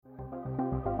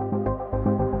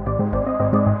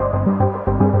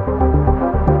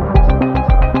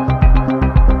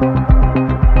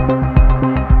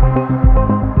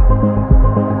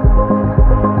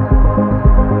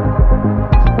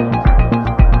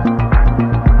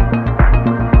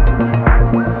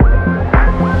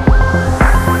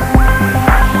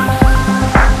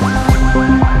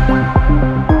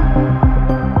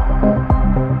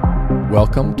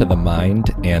Welcome to the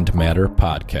Mind and Matter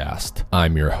podcast.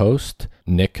 I'm your host,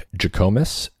 Nick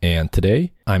Jikomis, and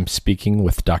today I'm speaking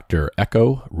with Dr.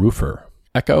 Echo Rufer.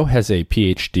 Echo has a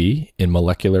PhD in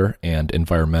molecular and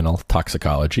environmental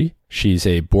toxicology. She's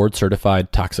a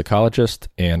board-certified toxicologist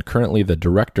and currently the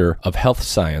director of health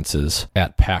sciences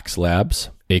at PAX Labs,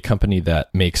 a company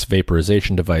that makes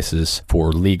vaporization devices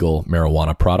for legal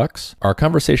marijuana products. Our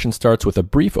conversation starts with a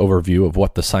brief overview of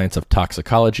what the science of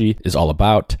toxicology is all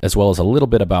about, as well as a little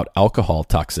bit about alcohol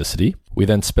toxicity. We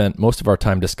then spent most of our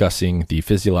time discussing the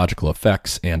physiological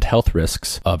effects and health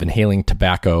risks of inhaling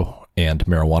tobacco and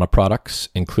marijuana products,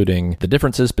 including the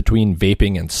differences between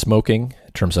vaping and smoking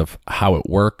in terms of how it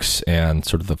works and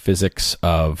sort of the physics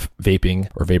of vaping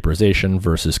or vaporization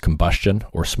versus combustion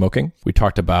or smoking. We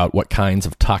talked about what kinds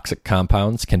of toxic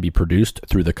compounds can be produced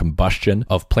through the combustion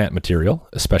of plant material,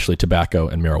 especially tobacco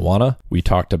and marijuana. We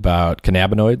talked about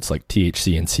cannabinoids like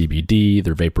THC and CBD,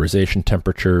 their vaporization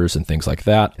temperatures and things like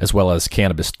that, as well as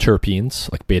cannabis terpenes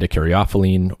like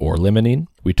beta-caryophyllene or limonene.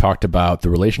 We talked about the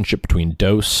relationship between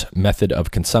dose, method of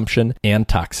consumption, and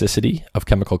toxicity of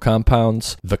chemical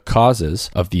compounds, the causes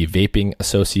of the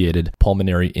vaping-associated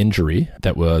pulmonary injury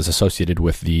that was associated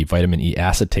with the vitamin E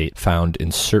acetate found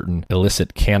in certain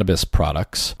illicit cannabis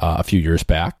products a few years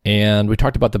back. And we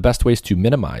talked about the best ways to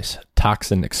minimize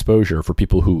toxin exposure for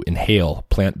people who inhale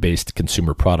plant-based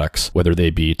consumer products, whether they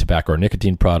be tobacco or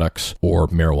nicotine products or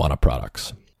marijuana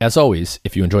products. As always,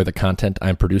 if you enjoy the content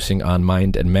I'm producing on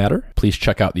Mind and Matter, please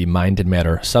check out the Mind and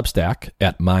Matter Substack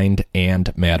at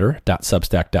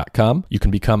mindandmatter.substack.com. You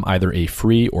can become either a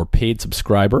free or paid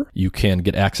subscriber. You can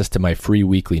get access to my free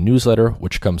weekly newsletter,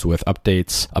 which comes with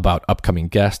updates about upcoming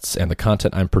guests and the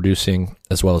content I'm producing,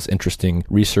 as well as interesting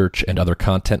research and other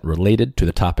content related to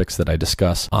the topics that I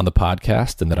discuss on the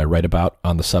podcast and that I write about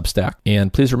on the Substack.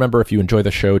 And please remember, if you enjoy the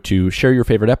show, to share your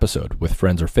favorite episode with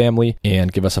friends or family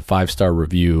and give us a 5-star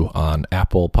review on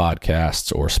Apple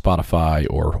Podcasts or Spotify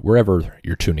or wherever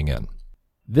you're tuning in.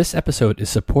 This episode is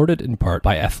supported in part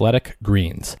by Athletic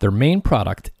Greens. Their main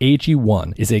product,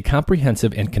 AG1, is a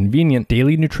comprehensive and convenient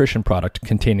daily nutrition product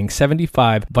containing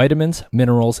 75 vitamins,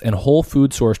 minerals, and whole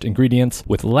food-sourced ingredients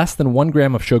with less than 1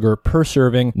 gram of sugar per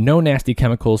serving, no nasty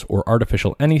chemicals or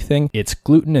artificial anything. It's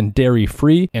gluten and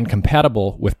dairy-free and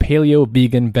compatible with paleo,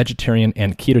 vegan, vegetarian,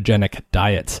 and ketogenic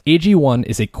diets. AG1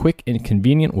 is a quick and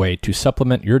convenient way to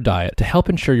supplement your diet to help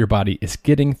ensure your body is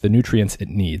getting the nutrients it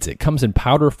needs. It comes in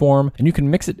powder form, and you can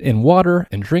mix it in water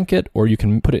and drink it, or you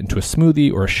can put it into a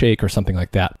smoothie or a shake or something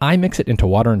like that. I mix it into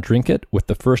water and drink it with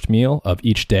the first meal of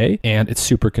each day, and it's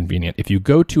super convenient. If you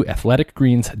go to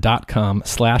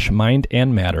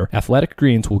athleticgreens.com/mindandmatter, Athletic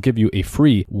Greens will give you a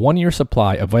free 1-year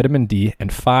supply of vitamin D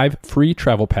and 5 free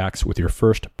travel packs with your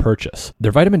first purchase.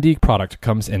 Their vitamin D product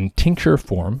comes in tincture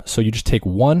form, so you just take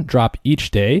 1 drop each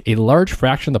day. A large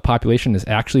fraction of the population is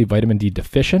actually vitamin D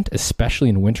deficient, especially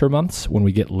in winter months when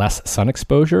we get less sun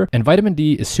exposure, and vitamin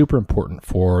D is super important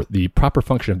for the proper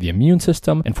function of the immune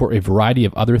system and for a variety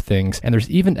of other things. And there's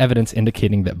even evidence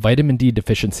indicating that vitamin D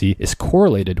deficiency is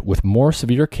correlated with more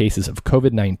severe cases of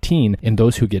COVID-19 in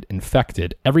those who get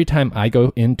infected. Every time I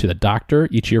go into the doctor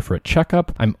each year for a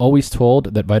checkup, I'm always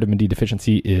told that vitamin D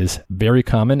deficiency is very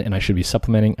common and I should be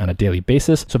supplementing on a daily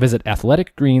basis. So visit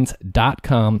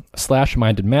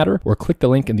athleticgreens.com/mindandmatter or click the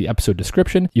link in the episode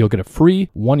description. You'll get a free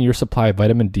 1-year supply of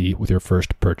vitamin D with your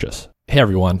first purchase. Hey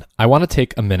everyone, I want to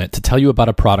take a minute to tell you about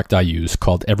a product I use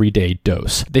called Everyday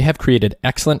Dose. They have created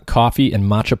excellent coffee and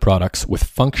matcha products with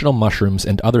functional mushrooms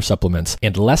and other supplements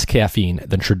and less caffeine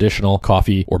than traditional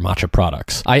coffee or matcha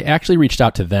products. I actually reached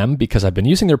out to them because I've been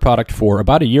using their product for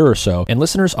about a year or so, and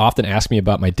listeners often ask me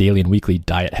about my daily and weekly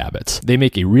diet habits. They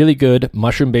make a really good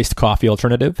mushroom-based coffee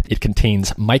alternative. It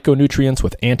contains micronutrients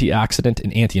with antioxidant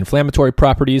and anti-inflammatory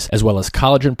properties, as well as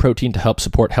collagen protein to help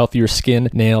support healthier skin,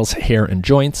 nails, hair, and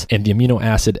joints, and the amino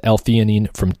acid L-theanine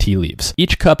from tea leaves.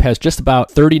 Each cup has just about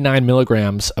 39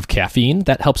 milligrams of caffeine.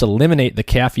 That helps eliminate the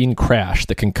caffeine crash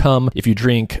that can come if you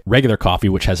drink regular coffee,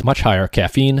 which has much higher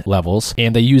caffeine levels.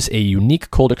 And they use a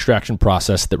unique cold extraction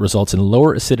process that results in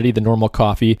lower acidity than normal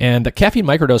coffee. And the caffeine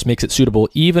microdose makes it suitable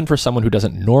even for someone who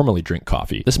doesn't normally drink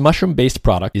coffee. This mushroom-based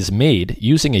product is made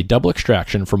using a double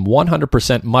extraction from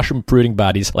 100% mushroom fruiting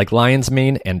bodies like lion's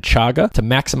mane and chaga to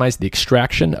maximize the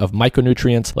extraction of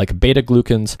micronutrients like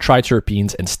beta-glucans,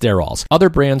 terpenes, and sterols. Other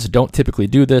brands don't typically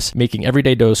do this, making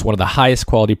Everyday Dose one of the highest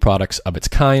quality products of its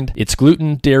kind. It's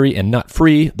gluten, dairy, and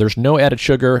nut-free. There's no added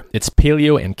sugar. It's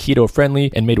paleo and keto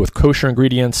friendly and made with kosher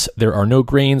ingredients. There are no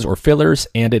grains or fillers,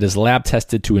 and it is lab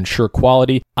tested to ensure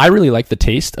quality. I really like the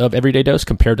taste of Everyday Dose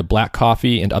compared to black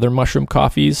coffee and other mushroom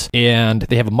coffees, and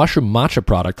they have a mushroom matcha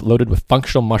product loaded with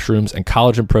functional mushrooms and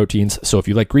collagen proteins, so if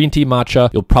you like green tea matcha,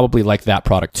 you'll probably like that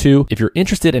product too. If you're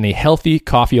interested in a healthy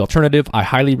coffee alternative, I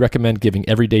highly recommend giving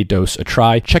Everyday Dose a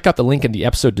try. Check out the link in the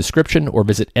episode description or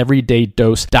visit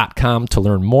everydaydose.com to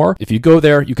learn more. If you go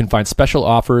there, you can find special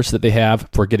offers that they have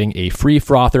for getting a free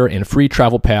frother and free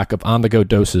travel pack of on-the-go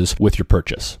doses with your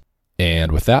purchase.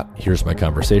 And with that, here's my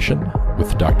conversation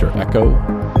with Dr. Echo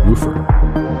Rufer.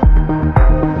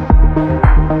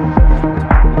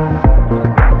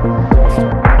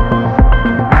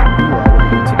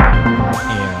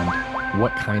 And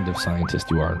what kind of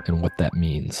scientist you are and what that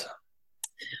means.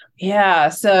 Yeah,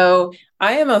 so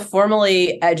I am a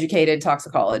formally educated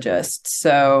toxicologist.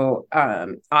 So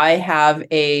I have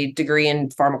a degree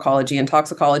in pharmacology and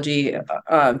toxicology,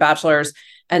 bachelor's,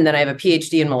 and then I have a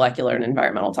PhD in molecular and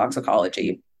environmental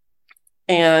toxicology.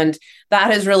 And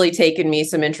that has really taken me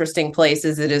some interesting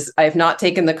places. I have not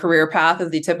taken the career path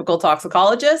of the typical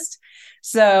toxicologist.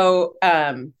 So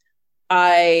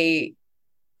I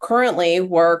currently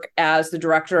work as the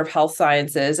director of health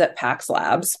sciences at PAX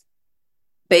Labs.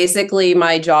 Basically,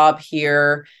 my job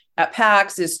here at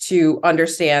PAX is to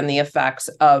understand the effects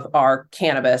of our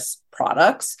cannabis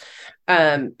products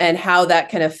and how that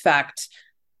can affect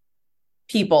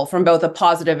people from both a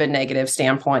positive and negative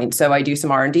standpoint. So I do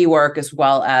some R&D work as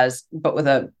well as, but with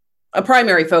a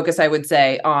primary focus, I would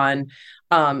say, on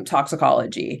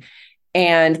toxicology.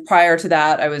 And prior to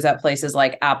that, I was at places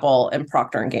like Apple and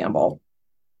Procter & Gamble.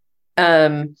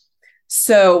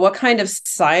 So what kind of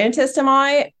scientist am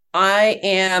I? I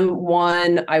am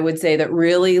one, I would say, that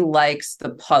really likes the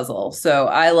puzzle. So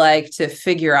I like to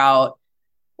figure out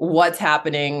what's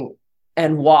happening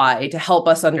and why to help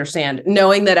us understand,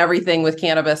 knowing that everything with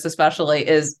cannabis especially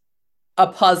is a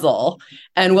puzzle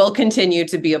and will continue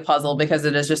to be a puzzle because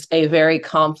it is just a very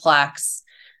complex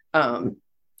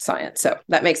science. So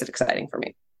that makes it exciting for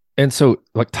me. And so,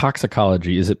 like,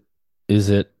 toxicology, is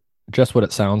it just what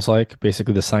it sounds like?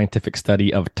 Basically the scientific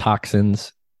study of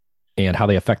toxins and how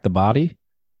they affect the body?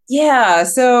 Yeah.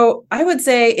 So I would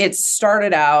say it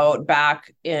started out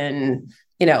back in,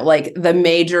 like the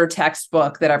major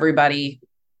textbook that everybody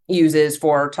uses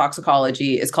for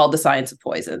toxicology is called The Science of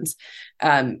Poisons.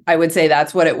 I would say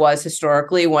that's what it was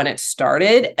historically when it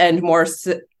started, and more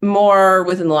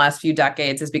within the last few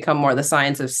decades has become more the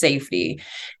science of safety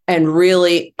and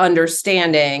really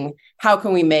understanding how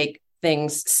can we make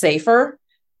things safer.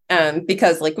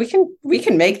 Because like we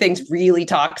can make things really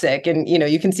toxic and,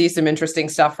 you can see some interesting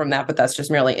stuff from that, but that's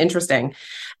just merely interesting.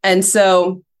 And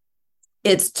so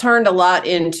it's turned a lot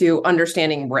into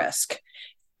understanding risk.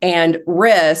 And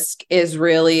risk is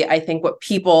really, I think, what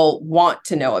people want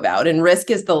to know about. And risk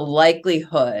is the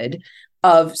likelihood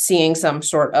of seeing some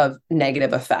sort of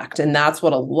negative effect. And that's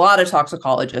what a lot of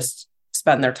toxicologists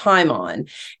spend their time on.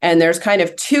 And there's kind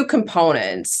of two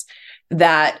components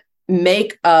that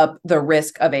make up the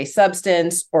risk of a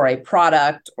substance or a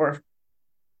product or,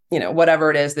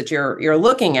 whatever it is that you're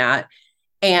looking at.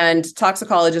 And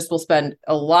toxicologists will spend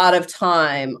a lot of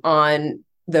time on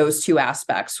those two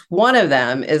aspects. One of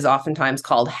them is oftentimes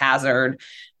called hazard.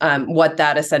 What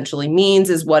that essentially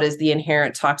means is what is the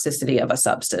inherent toxicity of a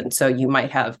substance. So you might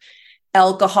have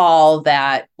alcohol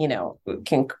that,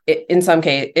 in some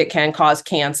case, it can cause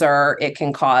cancer. It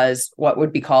can cause what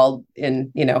would be called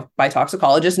by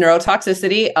toxicologists,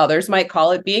 neurotoxicity. Others might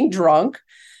call it being drunk,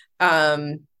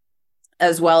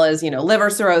 as well as,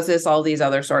 liver cirrhosis, all these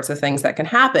other sorts of things that can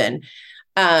happen.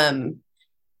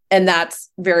 And that's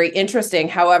very interesting.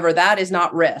 However, that is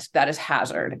not risk, that is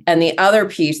hazard. And the other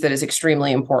piece that is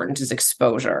extremely important is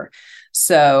exposure.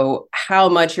 So how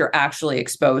much you're actually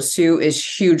exposed to is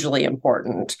hugely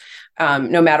important,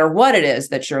 no matter what it is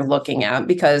that you're looking at,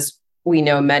 because we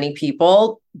know many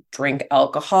people drink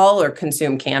alcohol or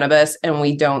consume cannabis, and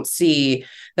we don't see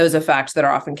those effects that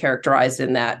are often characterized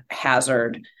in that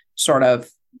hazard sort of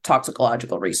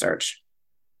toxicological research.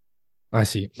 I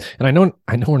see. And I know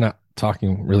we're not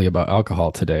talking really about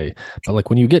alcohol today, but like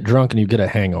when you get drunk and you get a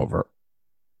hangover,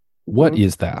 what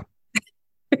is that?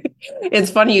 It's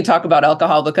funny you talk about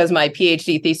alcohol because my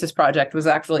PhD thesis project was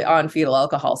actually on fetal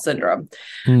alcohol syndrome.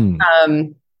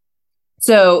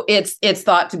 So it's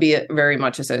thought to be very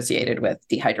much associated with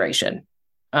dehydration.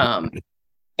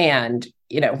 And,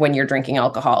 when you're drinking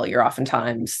alcohol, you're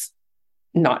oftentimes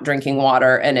not drinking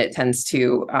water, and it tends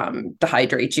to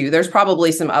dehydrate you. There's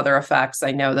probably some other effects.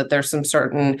 I know that there's some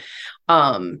certain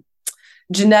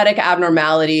genetic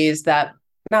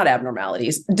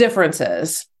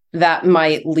differences that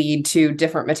might lead to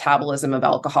different metabolism of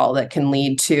alcohol that can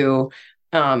lead to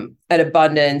an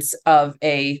abundance of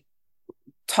a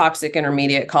toxic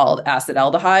intermediate called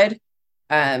acetaldehyde.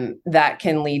 That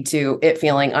can lead to it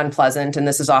feeling unpleasant. And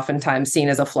this is oftentimes seen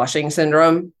as a flushing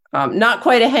syndrome. Not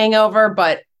quite a hangover,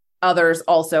 but others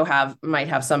also might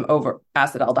have some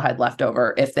acetaldehyde left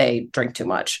over if they drink too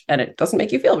much, and it doesn't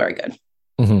make you feel very good.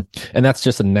 Mm-hmm. And that's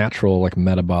just a natural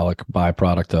metabolic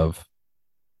byproduct of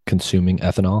consuming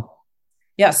ethanol?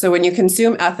 Yeah. So when you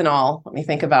consume ethanol, let me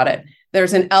think about it.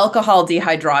 There's an alcohol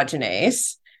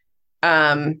dehydrogenase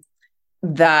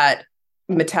that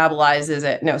metabolizes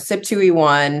it. No,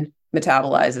 CYP2E1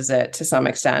 metabolizes it to some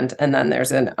extent. And then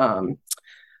there's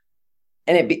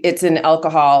it's an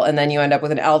alcohol, and then you end up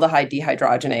with an aldehyde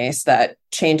dehydrogenase that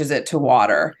changes it to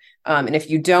water. And if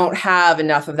you don't have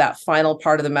enough of that final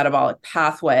part of the metabolic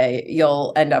pathway,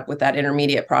 you'll end up with that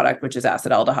intermediate product, which is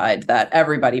acetaldehyde, that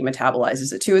everybody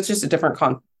metabolizes it to. It's just a different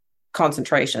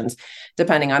concentrations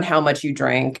depending on how much you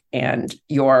drink and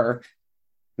your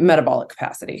metabolic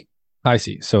capacity. I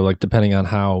see. So depending on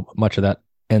how much of that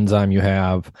enzyme you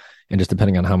have, and just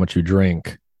depending on how much you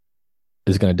drink,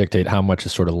 is going to dictate how much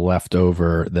is sort of left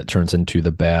over that turns into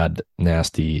the bad,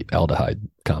 nasty aldehyde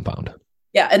compound.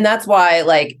 Yeah. And that's why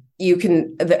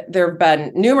there have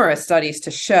been numerous studies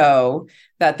to show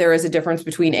that there is a difference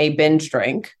between a binge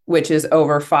drink, which is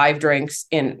over 5 drinks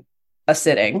in a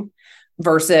sitting,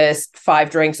 versus 5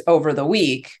 drinks over the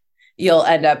week. You'll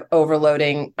end up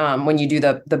overloading, when you do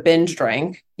the binge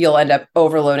drink, you'll end up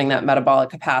overloading that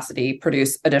metabolic capacity,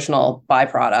 produce additional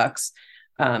byproducts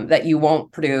that you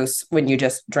won't produce when you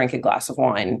just drink a glass of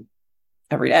wine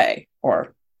every day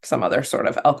or some other sort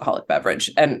of alcoholic beverage.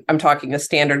 And I'm talking a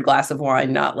standard glass of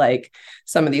wine, not like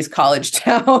some of these college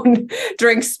town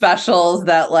drink specials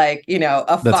that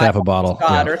that's half a bottle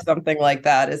or something like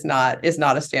that is not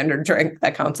a standard drink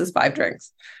that counts as 5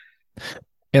 drinks.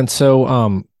 And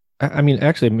so,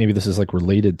 actually, maybe this is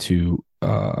related to,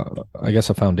 I guess,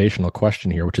 a foundational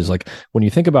question here, which is when you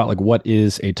think about what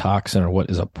is a toxin or what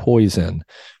is a poison,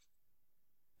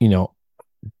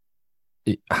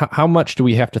 how much do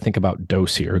we have to think about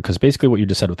dose here? Because basically what you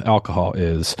just said with alcohol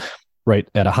is, right,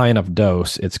 at a high enough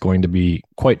dose, it's going to be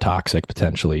quite toxic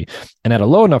potentially. And at a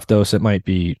low enough dose, it might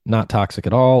be not toxic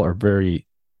at all or very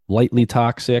lightly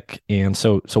toxic. And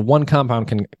so one compound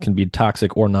can be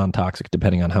toxic or non-toxic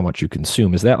depending on how much you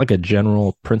consume. Is that a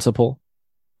general principle?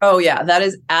 Oh yeah, that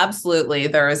is absolutely.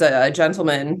 There is a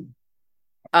gentleman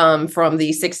from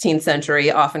the 16th century,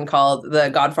 often called the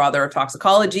godfather of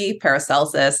toxicology,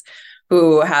 Paracelsus,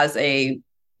 who has a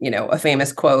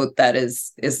famous quote that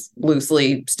is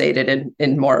loosely stated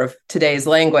in more of today's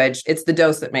language. It's the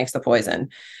dose that makes the poison.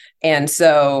 And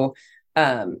so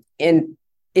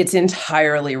it's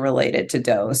entirely related to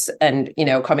dose. And,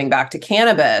 coming back to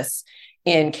cannabis,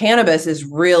 is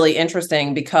really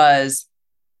interesting because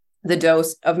the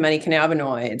dose of many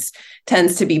cannabinoids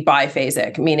tends to be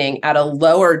biphasic, meaning at a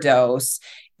lower dose,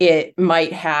 it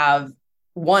might have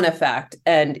one effect.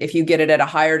 And if you get it at a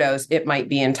higher dose, it might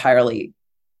be entirely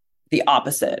the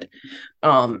opposite.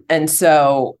 And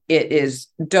so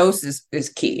dose is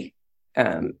key.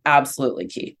 Absolutely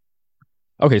key.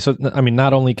 Okay. So,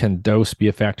 not only can dose be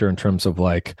a factor in terms of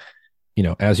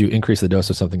as you increase the dose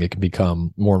of something, it can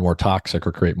become more and more toxic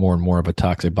or create more and more of a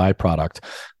toxic byproduct,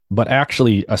 but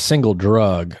actually a single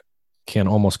drug can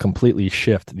almost completely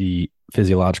shift the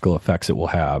physiological effects it will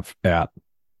have at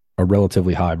a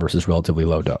relatively high versus relatively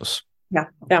low dose.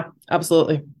 Yeah,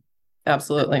 absolutely.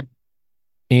 Absolutely.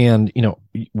 And,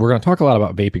 we're going to talk a lot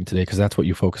about vaping today because that's what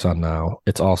you focus on now.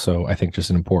 It's also, I think, just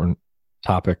an important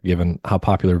topic given how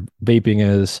popular vaping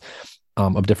is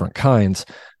of different kinds.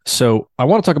 So I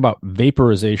want to talk about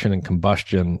vaporization and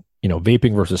combustion,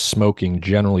 vaping versus smoking,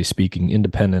 generally speaking,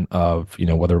 independent of,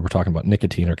 whether we're talking about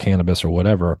nicotine or cannabis or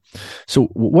whatever. So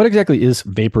what exactly is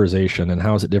vaporization and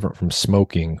how is it different from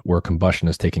smoking where combustion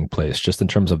is taking place, just in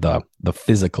terms of the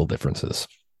physical differences?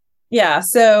 Yeah.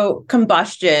 So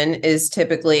combustion is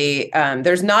typically,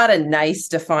 there's not a nice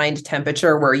defined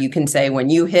temperature where you can say when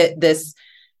you hit this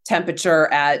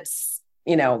temperature at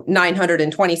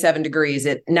 927 degrees,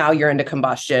 now you're into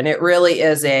combustion. It really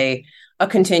is a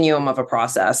continuum of a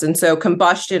process. And so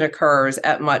combustion occurs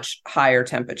at much higher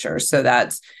temperatures. So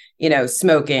that's,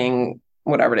 smoking,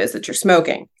 whatever it is that you're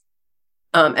smoking.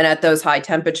 And at those high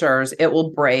temperatures, it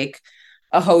will break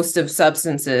a host of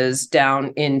substances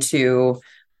down into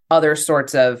other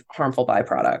sorts of harmful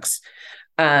byproducts.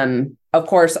 And of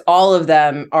course, all of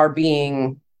them are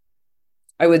being,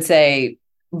 I would say,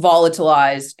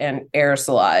 volatilized and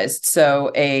aerosolized.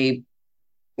 So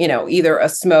either a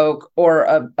smoke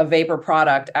or a vapor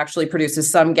product actually produces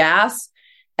some gas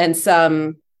and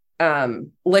some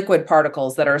liquid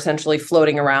particles that are essentially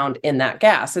floating around in that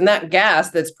gas. And that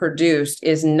gas that's produced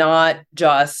is not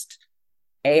just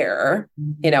air.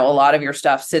 A lot of your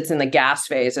stuff sits in the gas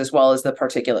phase as well as the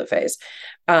particulate phase.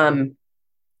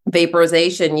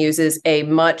 Vaporization uses a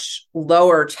much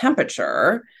lower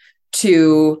temperature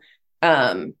to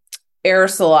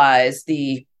aerosolize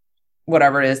the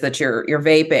whatever it is that you're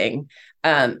vaping.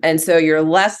 And so you're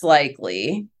less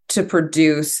likely to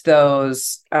produce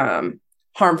those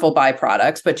harmful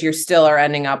byproducts, but you still are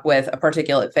ending up with a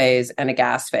particulate phase and a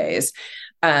gas phase.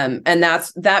 And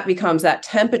that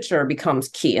temperature becomes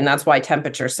key. And that's why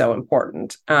temperature is so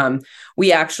important.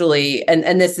 We actually,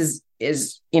 and this is,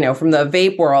 from the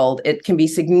vape world, it can be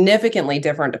significantly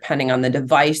different depending on the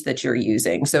device that you're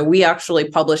using. So we actually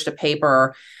published a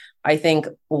paper, I think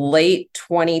late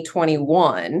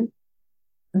 2021,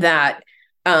 that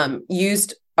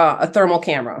used a thermal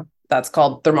camera that's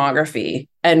called thermography.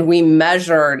 And we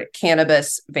measured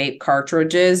cannabis vape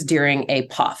cartridges during a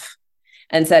puff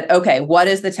and said, okay, what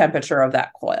is the temperature of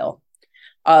that coil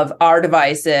of our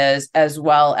devices, as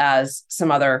well as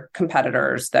some other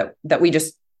competitors that we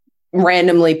just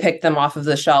randomly picked them off of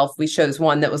the shelf. We chose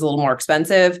one that was a little more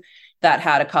expensive that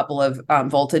had a couple of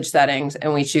voltage settings,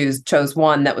 and we chose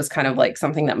one that was kind of like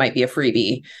something that might be a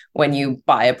freebie. When you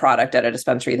buy a product at a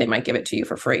dispensary, they might give it to you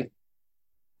for free,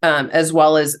 as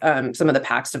well as some of the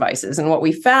PAX devices. And what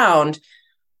we found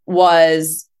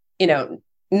was,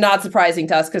 not surprising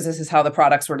to us because this is how the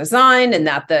products were designed, and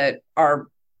that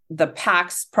the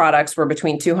PAX products were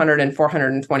between 200 and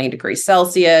 420 degrees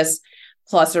Celsius,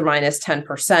 plus or minus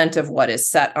 10% of what is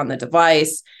set on the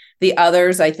device. The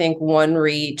others, I think one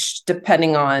reached,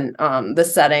 depending on the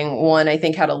setting, one I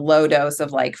think had a low dose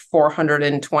of like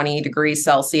 420 degrees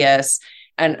Celsius,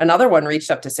 and another one reached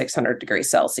up to 600 degrees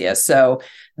Celsius. So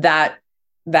that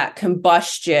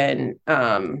combustion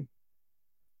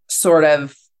sort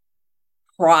of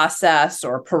process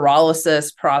or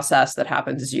pyrolysis process that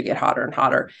happens as you get hotter and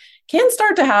hotter can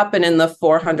start to happen in the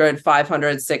 400,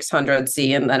 500, 600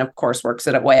 C, and then of course works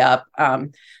it way up.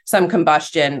 Some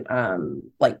combustion,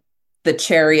 like the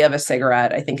cherry of a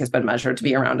cigarette, I think has been measured to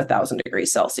be around 1,000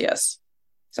 degrees Celsius.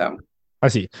 So I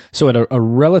see. So at a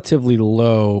relatively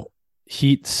low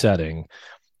heat setting,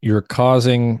 you're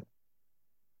causing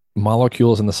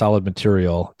molecules in the solid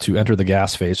material to enter the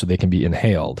gas phase so they can be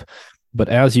inhaled. But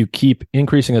as you keep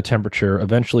increasing the temperature,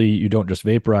 eventually you don't just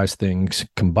vaporize things,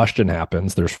 combustion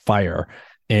happens, there's fire,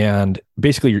 and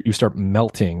basically you start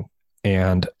melting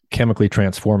and chemically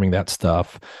transforming that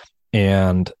stuff.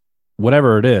 And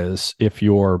whatever it is, if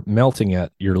you're melting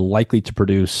it, you're likely to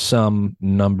produce some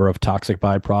number of toxic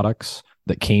byproducts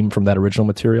that came from that original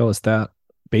material. Is that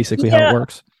basically how it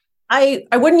works? I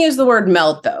wouldn't use the word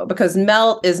melt, though, because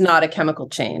melt is not a chemical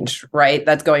change, right?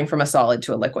 That's going from a solid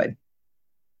to a liquid.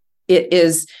 It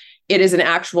is an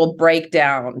actual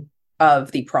breakdown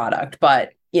of the product,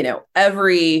 but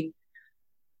every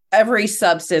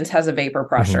substance has a vapor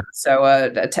pressure. Mm-hmm. So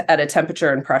at a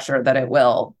temperature and pressure that it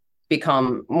will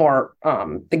become more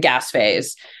the gas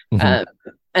phase. Mm-hmm.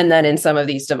 And then in some of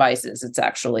these devices, it's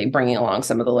actually bringing along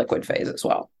some of the liquid phase as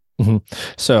well. Mm-hmm.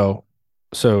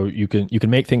 So you can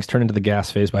make things turn into the gas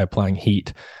phase by applying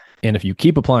heat. And if you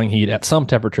keep applying heat at some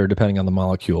temperature, depending on the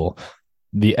molecule,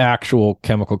 the actual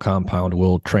chemical compound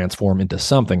will transform into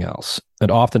something else.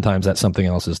 And oftentimes that something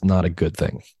else is not a good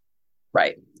thing.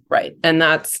 Right. And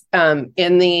that's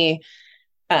in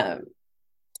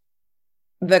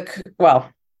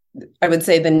I would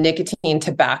say the nicotine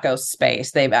tobacco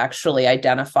space. They've actually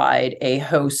identified a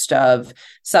host of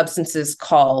substances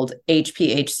called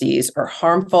HPHCs, or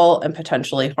harmful and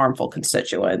potentially harmful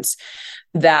constituents,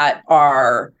 that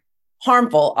are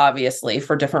harmful, obviously,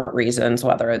 for different reasons,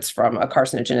 whether it's from a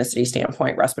carcinogenicity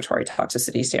standpoint, respiratory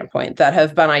toxicity standpoint, that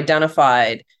have been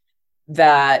identified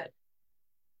that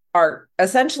are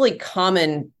essentially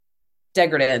common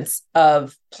degradants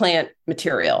of plant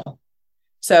material.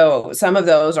 So some of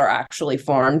those are actually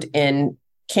formed in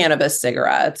cannabis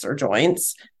cigarettes or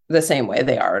joints the same way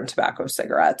they are in tobacco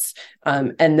cigarettes.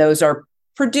 And those are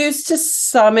produced to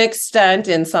some extent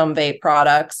in some vape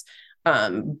products.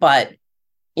 But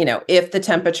if the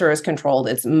temperature is controlled,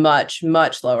 it's much,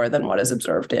 much lower than what is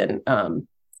observed in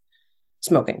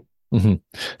smoking. Mm-hmm.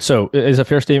 So is a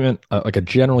fair statement, like a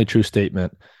generally true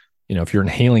statement, if you're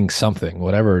inhaling something,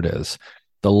 whatever it is,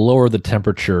 the lower the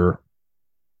temperature,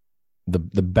 the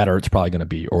better it's probably going to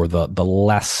be, or the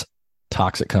less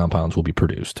toxic compounds will be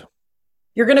produced.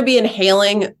 you're going to be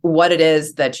inhaling what it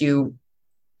is that you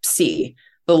see.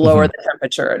 The lower the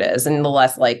temperature it is, and the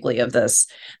less likely of this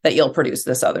that you'll produce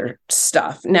this other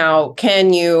stuff. Now,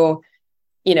 can you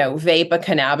vape a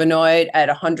cannabinoid at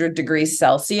 100 degrees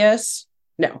Celsius?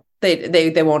 No,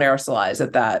 they won't aerosolize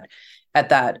at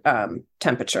that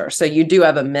temperature. So you do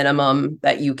have a minimum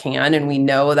that you can, and we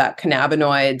know that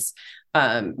cannabinoids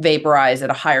vaporize at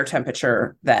a higher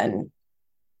temperature than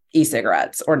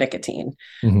e-cigarettes or nicotine.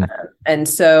 And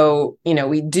so,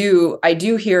 I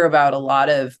do hear about a lot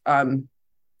of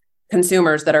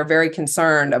consumers that are very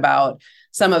concerned about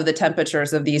some of the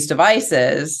temperatures of these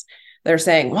devices. They're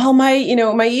saying, well, my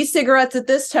e-cigarette's at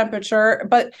this temperature,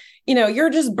 but you're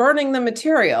just burning the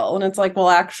material. And it's like, well,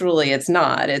 actually it's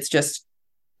not. It's just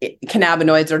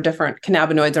cannabinoids are different.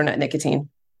 Cannabinoids are not nicotine.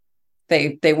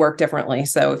 They work differently.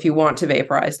 So if you want to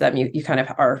vaporize them, you kind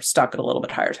of are stuck at a little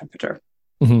bit higher temperature.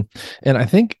 And I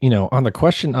think, on the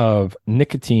question of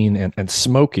nicotine and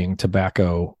smoking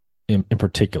tobacco in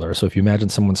particular. So if you imagine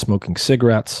someone smoking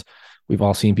cigarettes, we've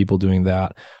all seen people doing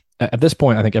that. At this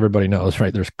point, I think everybody knows,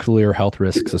 right? There's clear health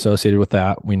risks associated with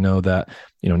that. We know that,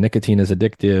 nicotine is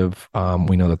addictive.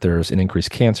 We know that there's an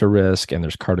increased cancer risk and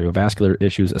there's cardiovascular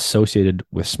issues associated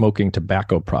with smoking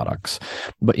tobacco products.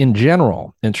 But in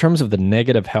general, in terms of the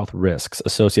negative health risks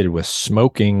associated with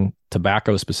smoking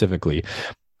tobacco specifically,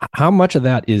 how much of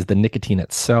that is the nicotine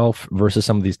itself versus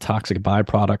some of these toxic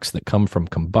byproducts that come from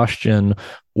combustion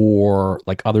or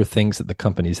like other things that the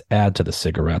companies add to the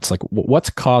cigarettes? Like what's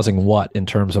causing what in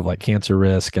terms of like cancer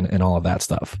risk and all of that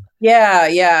stuff? Yeah.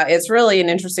 It's really an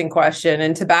interesting question.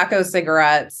 And tobacco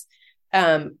cigarettes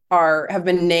have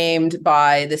been named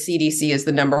by the CDC as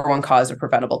the number one cause of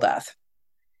preventable death.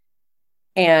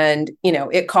 And,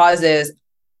 it causes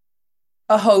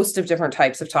a host of different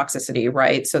types of toxicity,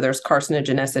 right? So there's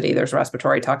carcinogenicity, there's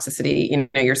respiratory toxicity,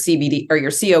 your CBD or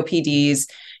your COPDs,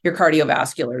 your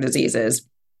cardiovascular diseases.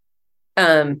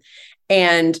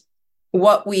 And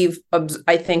what we've,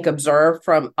 I think, observed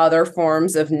from other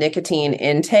forms of nicotine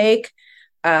intake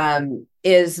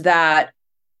is that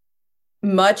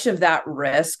much of that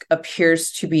risk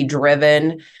appears to be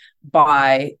driven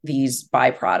by these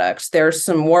byproducts. There's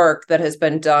some work that has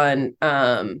been done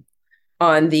on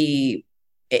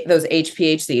those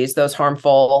HPHCs, those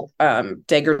harmful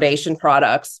degradation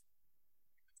products,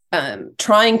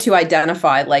 trying to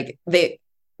identify, like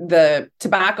the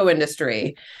tobacco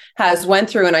industry has went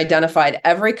through and identified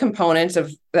every component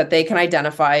that they can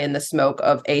identify in the smoke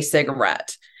of a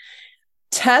cigarette,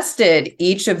 tested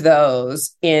each of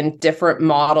those in different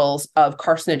models of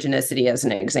carcinogenicity as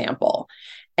an example,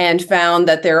 and found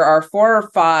that there are 4 or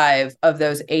 5 of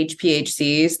those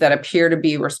HPHCs that appear to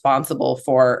be responsible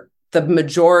for the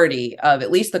majority of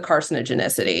at least the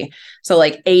carcinogenicity. So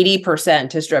like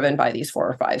 80% is driven by these 4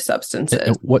 or 5 substances.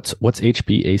 And what's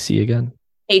HPAC again?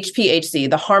 HPHC,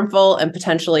 the harmful and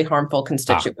potentially harmful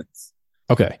constituents.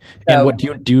 Okay. So, and what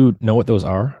do you know what those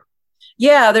are?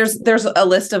 Yeah, there's a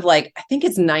list of I think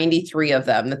it's 93 of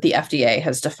them that the FDA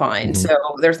has defined. So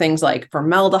there are things like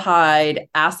formaldehyde,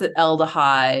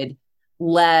 acetaldehyde,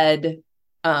 lead,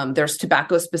 there's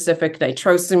tobacco-specific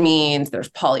nitrosamines, there's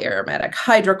polyaromatic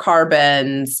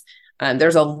hydrocarbons.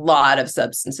 There's a lot of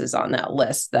substances on that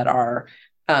list that are,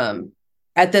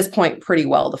 at this point, pretty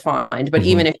well defined. But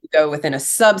even if you go within a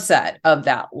subset of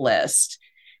that list,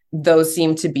 those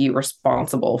seem to be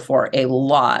responsible for a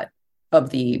lot of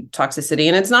the toxicity.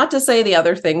 And it's not to say the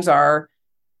other things are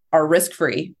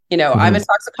risk-free. I'm a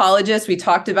toxicologist. We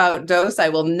talked about dose. I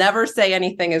will never say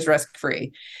anything is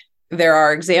risk-free. There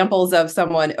are examples of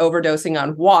someone overdosing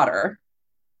on water,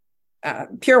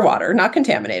 pure water, not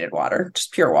contaminated water,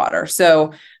 just pure water.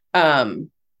 So,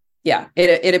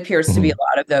 it appears to be a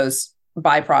lot of those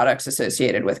byproducts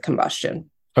associated with combustion.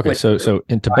 Okay, so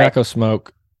in tobacco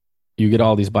smoke, you get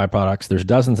all these byproducts. There's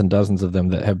dozens and dozens of them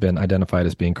that have been identified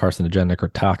as being carcinogenic or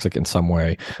toxic in some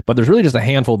way, but there's really just a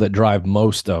handful that drive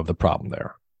most of the problem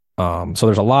there. So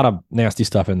there's a lot of nasty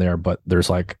stuff in there, but there's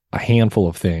like a handful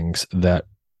of things that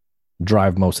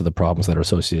drive most of the problems that are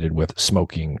associated with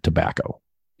smoking tobacco.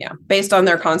 Yeah, based on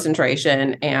their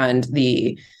concentration and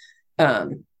the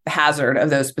hazard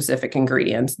of those specific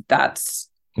ingredients, that's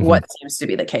what seems to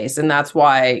be the case. And that's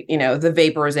why, the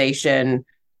vaporization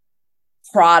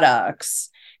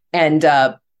products end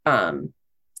up,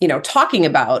 talking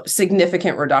about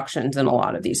significant reductions in a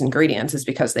lot of these ingredients is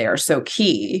because they are so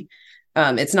key.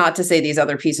 It's not to say these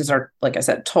other pieces are, like I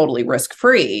said, totally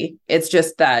risk-free. It's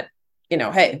just that,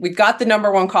 hey, we've got the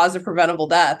number one cause of preventable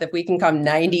death. If we can come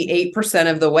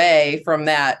 98% of the way from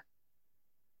that,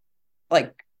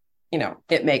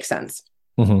 it makes sense.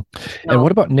 And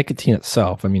what about nicotine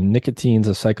itself? I mean, nicotine's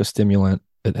a psychostimulant.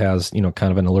 It has,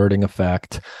 kind of an alerting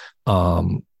effect. We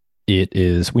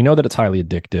know that it's highly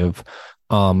addictive.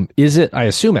 Is it, I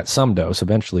assume at some dose,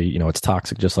 eventually, it's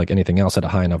toxic just like anything else at a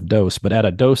high enough dose, but at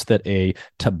a dose that a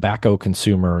tobacco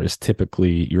consumer is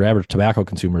typically, your average tobacco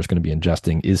consumer is going to be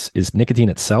ingesting, is nicotine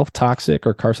itself toxic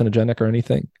or carcinogenic or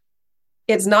anything?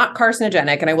 It's not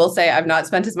carcinogenic. And I will say I've not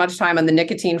spent as much time on the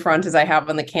nicotine front as I have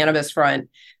on the cannabis front.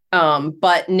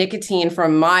 But nicotine,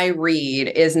 from my read,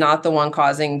 is not the one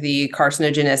causing the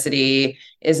carcinogenicity,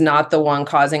 is not the one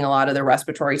causing a lot of the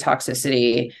respiratory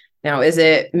toxicity. Now, is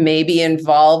it maybe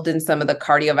involved in some of the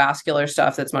cardiovascular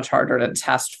stuff that's much harder to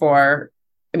test for?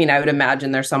 I mean, I would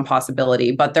imagine there's some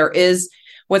possibility, but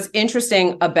what's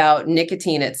interesting about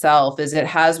nicotine itself is it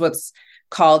has what's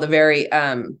called a very,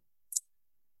 a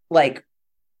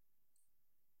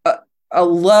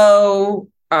low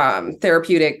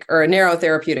therapeutic or a narrow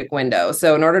therapeutic window.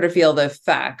 So in order to feel the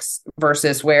effects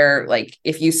versus where, like,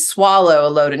 if you swallow a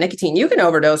load of nicotine, you can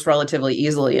overdose relatively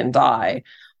easily and die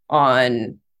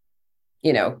on,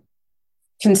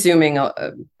 consuming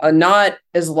a not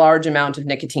as large amount of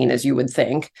nicotine as you would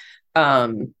think,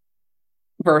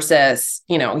 versus,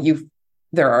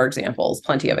 there are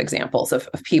plenty of examples of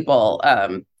people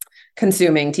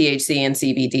consuming THC and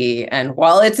CBD. And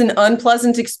while it's an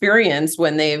unpleasant experience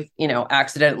when they've,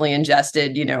 accidentally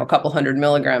ingested, a couple 100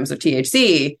 milligrams of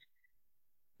THC,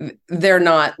 they're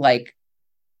not like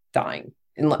dying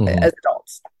as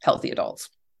adults, healthy adults.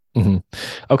 Mm-hmm.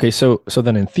 Okay. So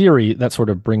then in theory, that sort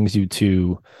of brings you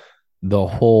to the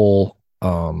whole,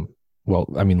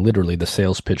 literally the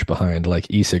sales pitch behind like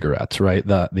e-cigarettes, right?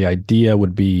 The idea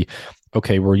would be,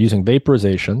 okay, we're using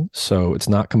vaporization, so it's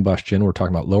not combustion. We're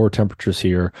talking about lower temperatures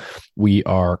here. We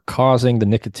are causing the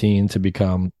nicotine to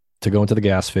go into the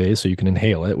gas phase so you can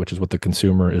inhale it, which is what the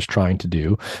consumer is trying to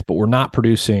do. But we're not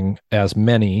producing as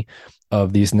many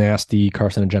of these nasty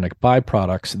carcinogenic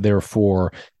byproducts.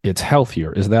 Therefore, it's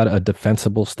healthier. Is that a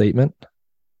defensible statement?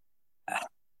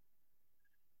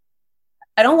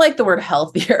 I don't like the word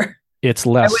healthier. It's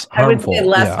less harmful. I would say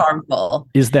less harmful.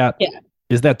 Is that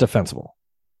defensible?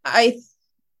 It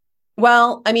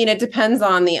depends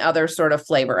on the other sort of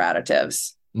flavor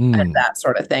additives and that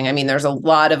sort of thing. I mean, there's a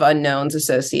lot of unknowns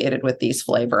associated with these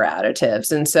flavor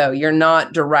additives. And so you're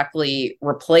not directly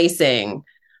replacing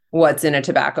what's in a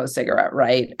tobacco cigarette,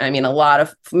 right? I mean,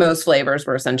 most flavors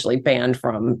were essentially banned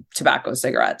from tobacco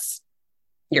cigarettes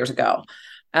years ago.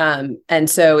 And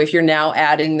so if you're now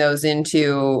adding those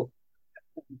into,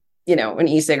 an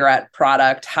e-cigarette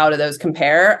product, how do those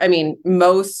compare? I mean,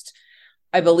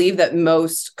 I believe that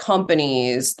most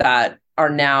companies that are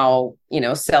now,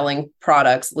 selling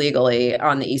products legally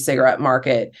on the e-cigarette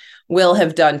market will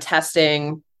have done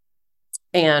testing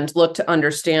and look to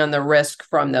understand the risk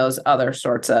from those other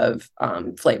sorts of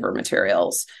flavor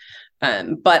materials.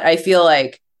 But I feel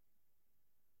like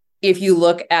if you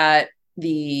look at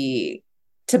the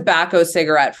tobacco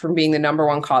cigarette from being the number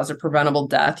one cause of preventable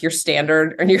death, your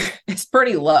standard it's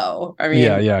pretty low. I mean,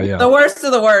 yeah. The worst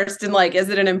of the worst. And like, is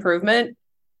it an improvement?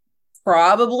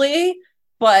 Probably,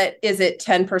 but is it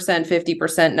 10%,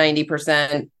 50%,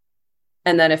 90%?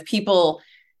 And then if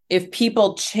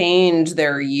people change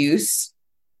their use,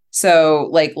 so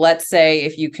like, let's say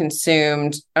if you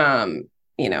consumed,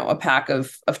 a pack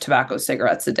of tobacco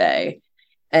cigarettes a day,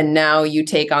 and now you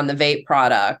take on the vape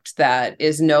product that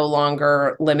is no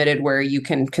longer limited where you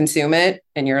can consume it,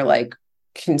 and you're like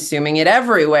consuming it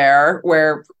everywhere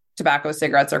where tobacco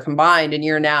cigarettes are combined, and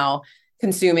you're now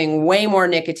consuming way more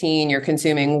nicotine, you're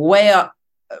consuming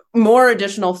more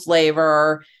additional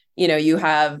flavor.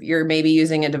 You're maybe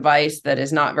using a device that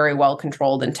is not very well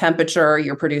controlled in temperature.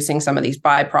 You're producing some of these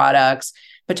byproducts.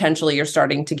 Potentially, you're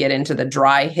starting to get into the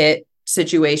dry hit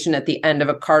situation at the end of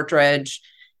a cartridge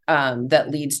that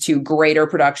leads to greater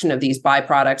production of these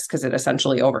byproducts because it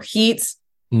essentially overheats.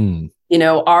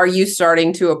 Are you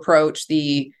starting to approach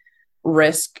the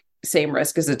same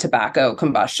risk as a tobacco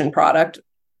combustion product?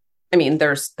 I mean,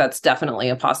 that's definitely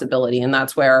a possibility. And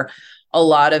that's where a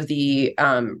lot of the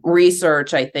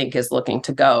research, I think, is looking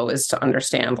to go, is to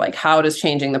understand, like, how does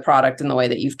changing the product in the way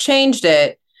that you've changed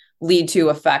it lead to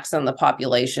effects on the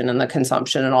population and the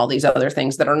consumption and all these other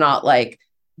things that are not like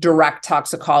direct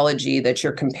toxicology that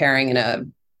you're comparing in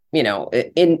an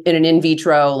in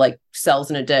vitro, like cells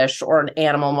in a dish, or an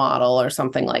animal model or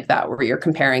something like that, where you're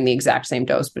comparing the exact same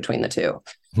dose between the two.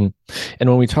 And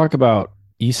when we talk about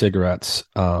e-cigarettes,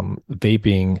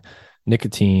 vaping,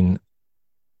 nicotine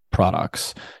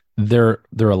products, they're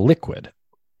a liquid.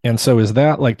 And so is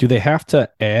that like, do they have to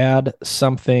add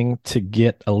something to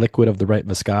get a liquid of the right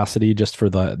viscosity just for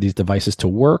these devices to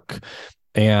work?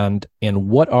 And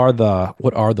what are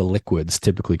the liquids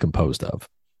typically composed of?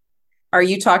 Are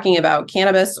you talking about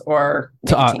cannabis or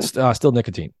nicotine? Still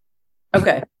nicotine.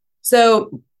 Okay.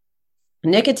 So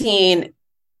nicotine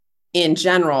in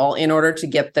general, in order to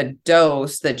get the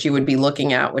dose that you would be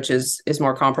looking at, which is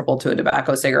more comparable to a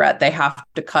tobacco cigarette, they have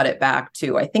to cut it back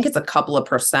to, I think it's a couple of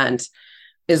percent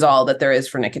is all that there is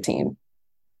for nicotine.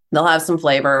 They'll have some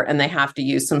flavor and they have to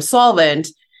use some solvent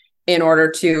in order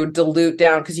to dilute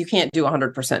down, because you can't do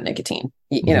 100% nicotine.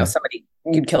 You know,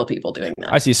 you'd kill people doing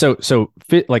that. I see. So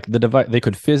like the device, they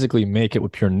could physically make it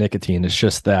with pure nicotine. It's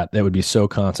just that would be so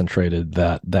concentrated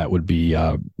that would be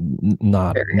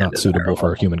not suitable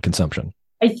for human consumption.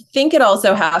 I think it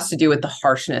also has to do with the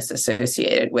harshness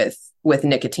associated with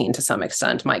nicotine to some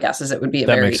extent. My guess is it would be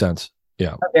makes sense.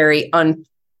 Yeah. A very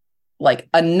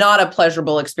not a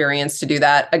pleasurable experience to do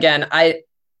that. Again, I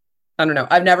don't know.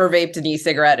 I've never vaped an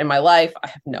e-cigarette in my life. I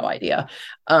have no idea.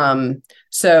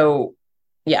 So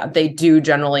yeah, they do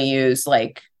generally use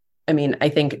I think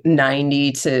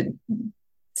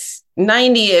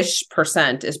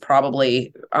 90-ish% is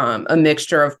probably a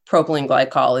mixture of propylene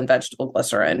glycol and vegetable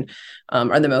glycerin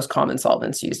are the most common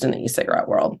solvents used in the e-cigarette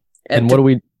world. And what do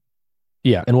we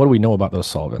know about those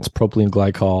solvents? Propylene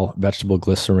glycol, vegetable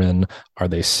glycerin, are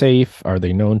they safe? Are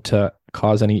they known to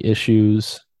cause any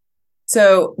issues?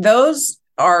 So those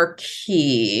are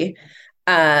key.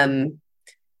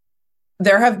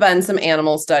 There have been some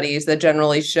animal studies that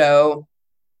generally show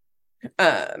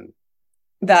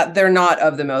that they're not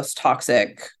of the most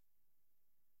toxic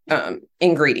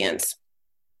ingredients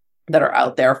that are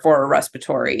out there for a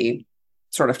respiratory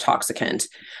sort of toxicant.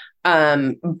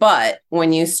 But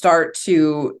when you start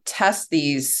to test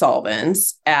these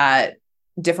solvents at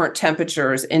different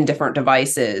temperatures in different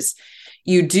devices,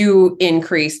 you do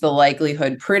increase the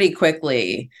likelihood pretty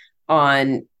quickly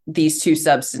on these two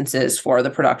substances for the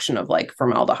production of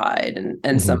formaldehyde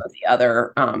and some of the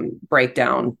other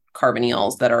breakdown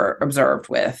carbonyls that are observed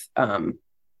with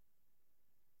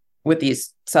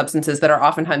these substances that are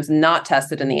oftentimes not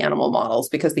tested in the animal models,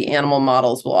 because the animal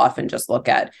models will often just look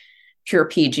at pure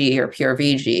PG or pure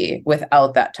VG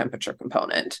without that temperature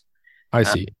component. I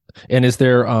see. And is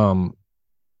there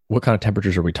what kind of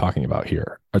temperatures are we talking about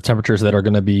here? Are temperatures that are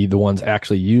going to be the ones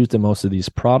actually used in most of these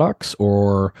products,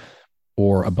 or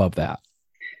above that?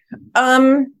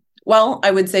 Well,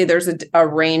 I would say there's a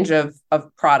range of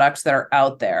products that are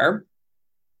out there.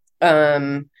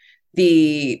 Some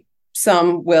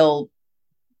will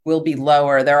be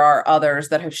lower. There are others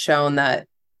that have shown that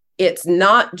it's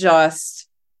not just,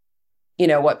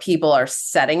 what people are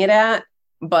setting it at,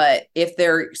 but if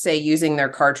they're, say, using their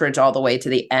cartridge all the way to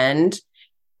the end,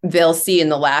 they'll see in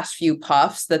the last few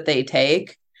puffs that they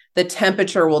take, the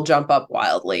temperature will jump up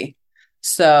wildly.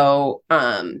 So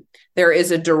there is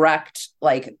a direct,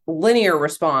 linear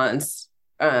response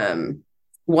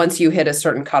once you hit a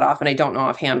certain cutoff, and I don't know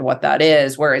offhand what that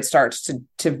is, where it starts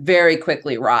to very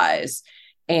quickly rise.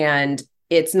 And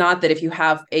it's not that if you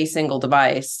have a single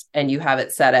device and you have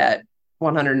it set at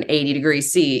 180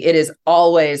 degrees C, it is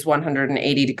always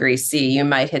 180 degrees C. You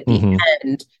might hit the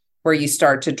end where you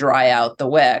start to dry out the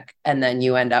wick, and then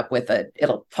you end up with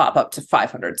it'll pop up to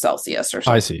 500 Celsius or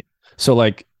something. I see.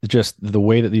 So just the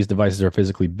way that these devices are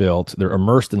physically built, they're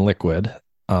immersed in liquid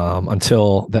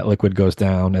until that liquid goes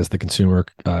down as the consumer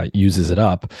uses it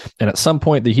up. And at some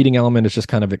point, the heating element is just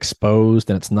kind of exposed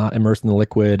and it's not immersed in the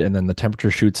liquid. And then the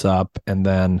temperature shoots up. And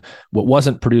then what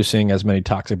wasn't producing as many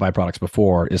toxic byproducts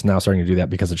before is now starting to do that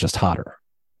because it's just hotter.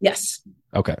 Yes.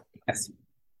 Okay. Yes.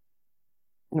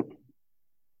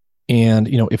 And,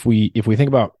 if we think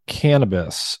about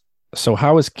cannabis, so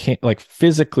how is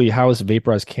physically, how is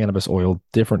vaporized cannabis oil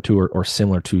different to or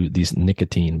similar to these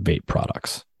nicotine vape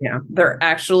products? Yeah, they're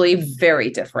actually very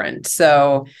different.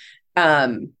 So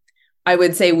I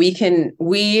would say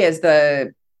we as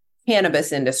the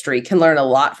cannabis industry can learn a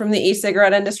lot from the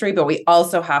e-cigarette industry, but we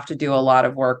also have to do a lot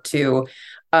of work to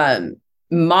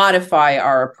modify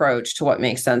our approach to what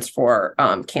makes sense for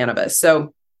cannabis.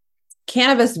 So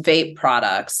cannabis vape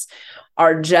products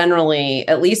are generally,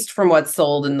 at least from what's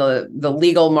sold in the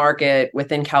legal market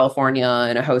within California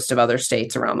and a host of other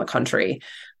states around the country,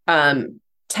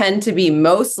 tend to be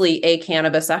mostly a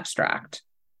cannabis extract.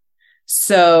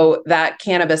 So that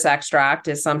cannabis extract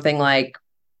is something like,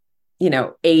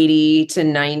 80 to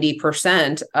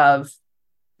 90% of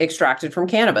extracted from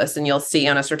cannabis. And you'll see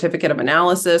on a certificate of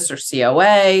analysis or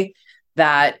COA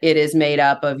that it is made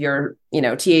up of your,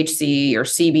 THC or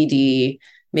CBD,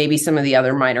 maybe some of the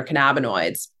other minor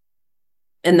cannabinoids.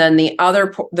 And then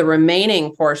the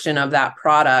remaining portion of that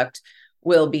product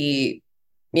will be,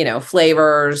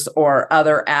 flavors or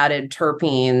other added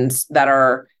terpenes that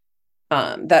are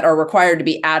required to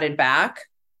be added back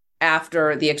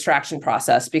after the extraction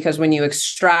process, because when you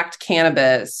extract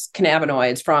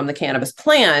cannabinoids from the cannabis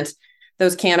plant,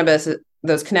 those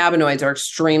cannabinoids are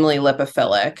extremely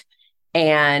lipophilic,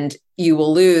 and you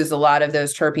will lose a lot of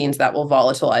those terpenes that will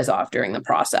volatilize off during the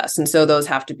process. And so those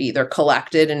have to be either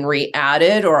collected and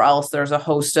re-added, or else there's a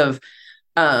host of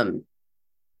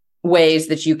ways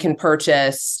that you can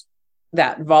purchase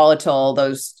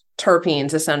those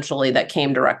terpenes essentially that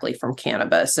came directly from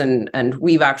cannabis. And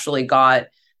we've actually got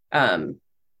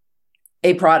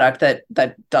a product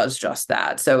that does just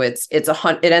that. So it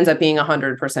ends up being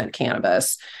 100%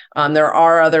 cannabis. There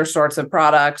are other sorts of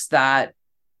products that,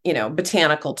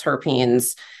 botanical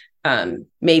terpenes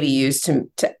may be used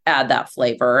to add that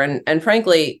flavor. And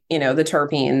frankly, the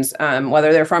terpenes,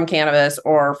 whether they're from cannabis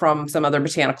or from some other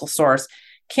botanical source,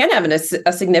 can have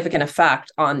a significant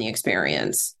effect on the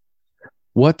experience.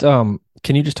 What can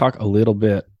you just talk a little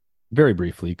bit, very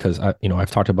briefly, because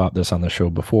I've talked about this on the show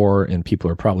before, and people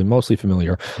are probably mostly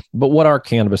familiar. But what are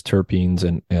cannabis terpenes,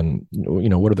 and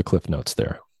what are the cliff notes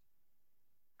there?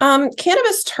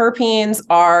 Cannabis terpenes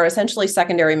are essentially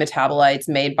secondary metabolites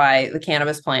made by the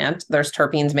cannabis plant. There's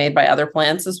terpenes made by other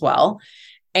plants as well.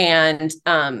 And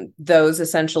those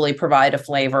essentially provide a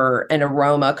flavor and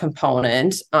aroma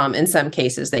component. In some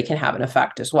cases, they can have an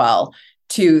effect as well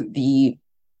to the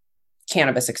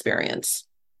cannabis experience.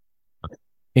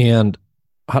 And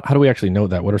how do we actually know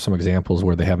that? What are some examples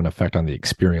where they have an effect on the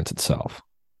experience itself?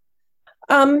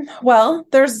 Well,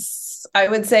 I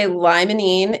would say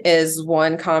limonene is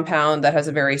one compound that has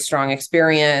a very strong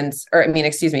experience,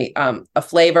 a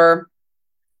flavor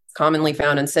commonly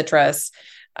found in citrus,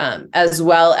 as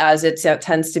well as it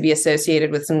tends to be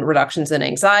associated with some reductions in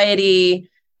anxiety,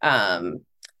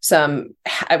 some,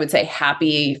 I would say,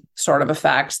 happy sort of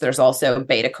effects. There's also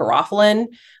beta carotene.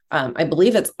 I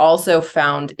believe it's also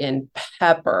found in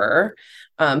pepper,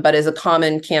 but is a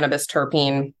common cannabis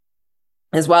terpene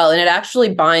as well. And it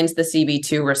actually binds the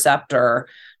CB2 receptor,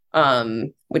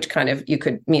 which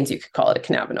means you could call it a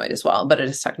cannabinoid as well, but it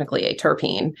is technically a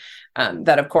terpene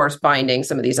that, of course, binding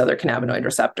some of these other cannabinoid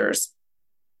receptors,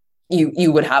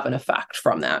 you would have an effect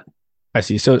from that. I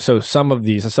see. So a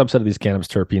subset of these cannabis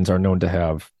terpenes are known to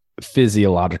have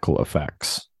physiological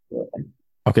effects.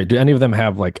 Okay. Do any of them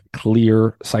have like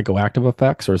clear psychoactive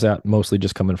effects, or is that mostly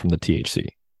just coming from the THC?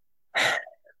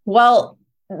 Well,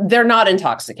 they're not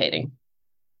intoxicating.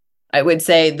 I would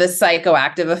say the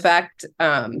psychoactive effect.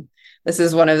 This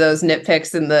is one of those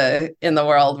nitpicks in the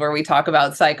world where we talk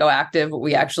about psychoactive,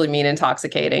 we actually mean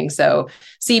intoxicating. So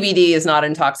CBD is not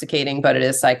intoxicating, but it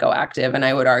is psychoactive. And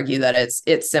I would argue that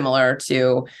it's similar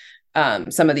to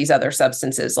some of these other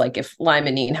substances. Like if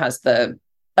limonene has the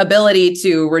ability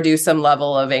to reduce some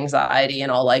level of anxiety, in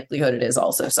all likelihood, it is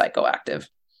also psychoactive.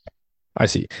 I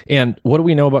see. And what do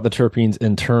we know about the terpenes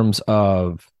in terms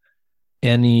of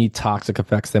any toxic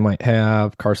effects they might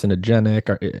have,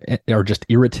 carcinogenic, or just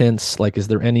irritants? Like, is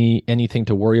there anything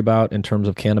to worry about in terms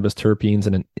of cannabis terpenes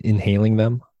and inhaling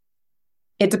them?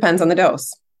 It depends on the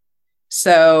dose.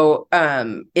 So,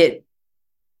 would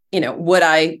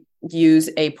I use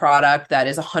a product that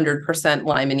is 100%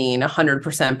 limonene,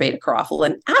 100% beta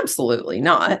carotene? Absolutely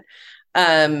not.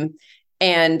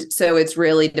 And so it's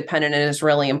really dependent, and it's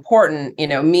really important.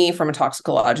 Me, from a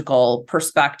toxicological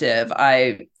perspective,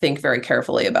 I think very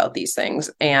carefully about these things,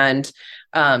 and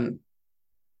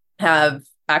have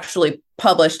actually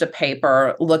published a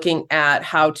paper looking at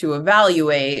how to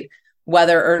evaluate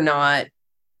whether or not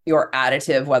your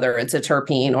additive, whether it's a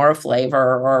terpene or a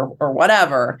flavor or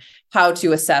whatever, how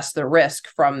to assess the risk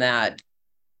from that,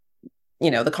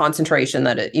 the concentration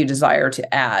that you desire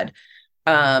to add.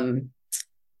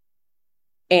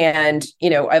 And,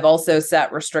 I've also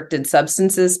set restricted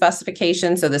substances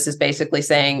specification. So this is basically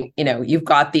saying, you've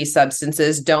got these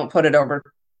substances, don't put it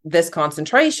over this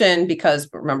concentration, because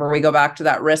remember, we go back to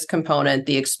that risk component.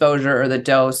 The exposure or the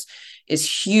dose is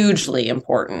hugely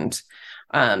important.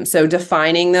 So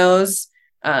defining those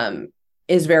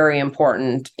is very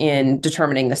important in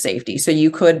determining the safety. So you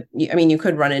could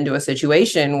run into a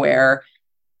situation where,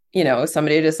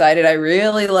 somebody decided, I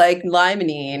really like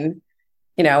limonene,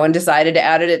 and decided to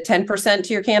add it at 10%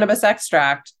 to your cannabis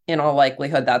extract. In all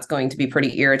likelihood, that's going to be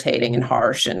pretty irritating and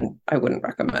harsh, and I wouldn't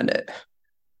recommend it.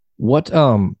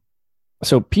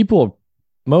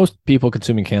 Most people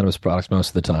consuming cannabis products most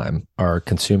of the time are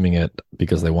consuming it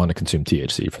because they want to consume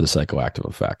THC for the psychoactive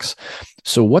effects.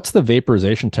 So what's the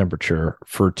vaporization temperature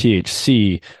for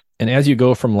THC? And as you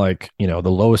go from the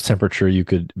lowest temperature you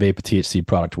could vape a THC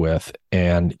product with,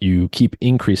 and you keep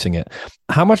increasing it,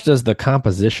 how much does the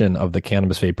composition of the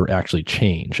cannabis vapor actually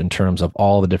change in terms of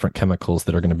all the different chemicals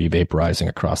that are going to be vaporizing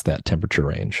across that temperature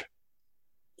range?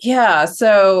 Yeah.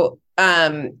 So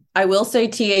I will say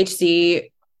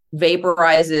THC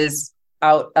vaporizes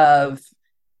out of,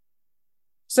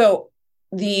 so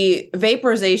the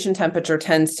vaporization temperature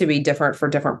tends to be different for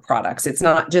different products. It's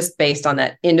not just based on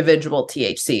that individual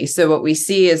THC. So what we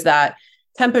see is that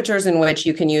temperatures in which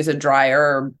you can use a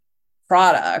drier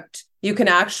product, you can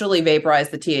actually vaporize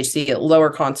the THC at lower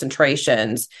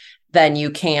concentrations than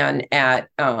you can at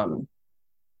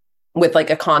with like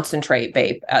a concentrate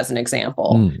vape, as an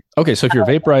example. Okay, so if you're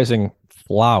vaporizing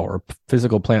flower,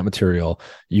 physical plant material,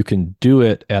 you can do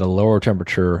it at a lower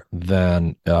temperature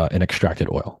than an extracted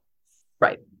oil.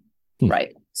 Right.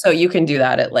 Right. So you can do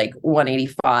that at like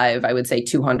 185, I would say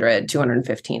 200,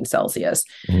 215 Celsius.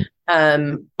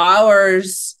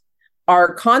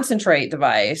 Our concentrate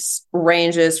device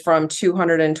ranges from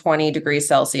 220 degrees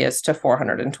Celsius to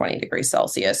 420 degrees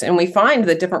Celsius. And we find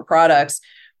that different products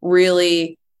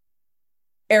really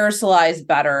aerosolize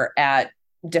better at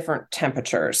different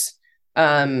temperatures.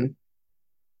 And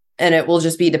it will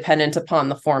just be dependent upon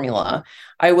the formula.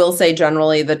 I will say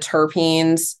generally the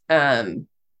terpenes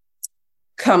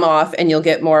come off and you'll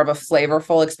get more of a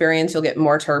flavorful experience. You'll get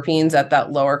more terpenes at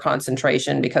that lower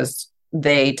concentration because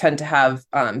they tend to have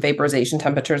vaporization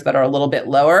temperatures that are a little bit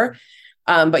lower.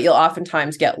 But you'll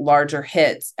oftentimes get larger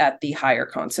hits at the higher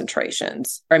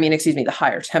concentrations, the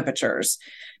higher temperatures,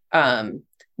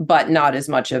 but not as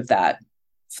much of that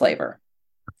flavor.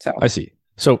 So I see.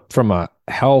 So from a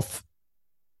health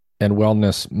and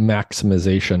wellness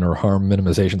maximization or harm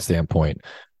minimization standpoint,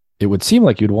 it would seem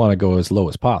like you'd want to go as low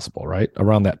as possible, right?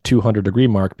 Around that 200 degree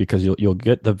mark, because you'll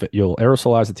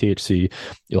aerosolize the THC,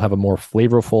 you'll have a more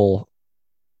flavorful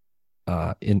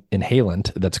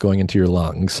inhalant that's going into your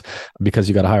lungs because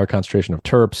you got a higher concentration of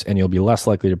terps, and you'll be less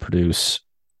likely to produce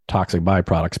toxic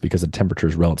byproducts because the temperature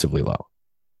is relatively low.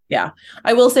 Yeah.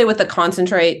 I will say with the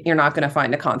concentrate, you're not going to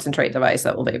find a concentrate device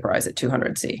that will vaporize at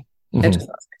 200 C. It just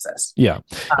doesn't exist. Yeah.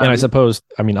 And I suppose,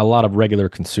 a lot of regular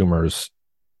consumers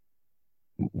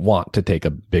want to take a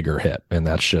bigger hit, and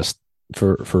that's just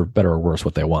for better or worse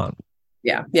what they want.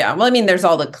 Yeah. Yeah. Well, there's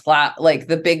all the like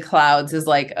the big clouds is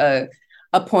like a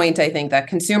point I think that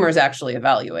consumers actually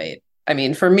evaluate.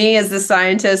 For me as the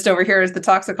scientist over here as the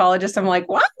toxicologist, I'm like,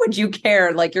 why would you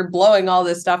care? Like you're blowing all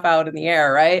this stuff out in the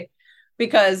air, right?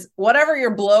 Because whatever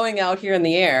you're blowing out here in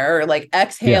the air, like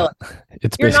exhaling,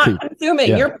 you're not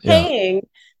consuming. You're paying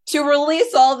to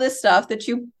release all this stuff that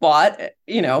you bought,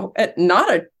 at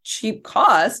not a cheap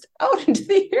cost out into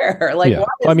the air. Like,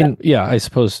 I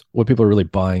suppose what people are really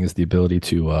buying is the ability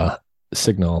to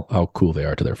signal how cool they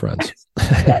are to their friends.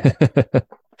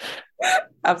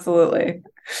 Absolutely.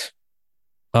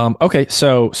 Okay,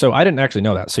 so I didn't actually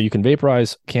know that. So you can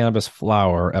vaporize cannabis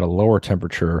flower at a lower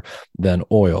temperature than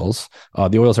oils.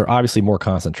 The oils are obviously more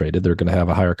concentrated. They're going to have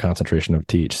a higher concentration of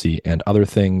THC and other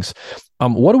things.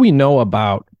 What do we know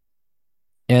about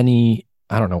any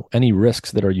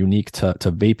risks that are unique to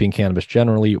vaping cannabis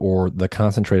generally, or the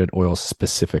concentrated oils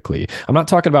specifically? I'm not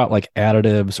talking about like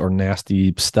additives or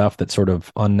nasty stuff that sort of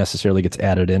unnecessarily gets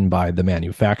added in by the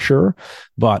manufacturer,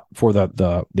 but for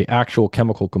the actual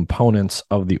chemical components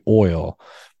of the oil,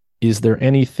 is there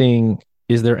anything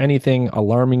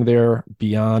alarming there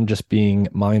beyond just being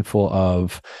mindful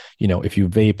of, if you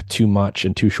vape too much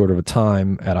in too short of a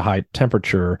time at a high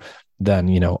temperature, then,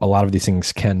 a lot of these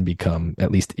things can become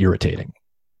at least irritating?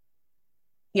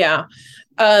 Yeah.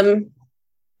 I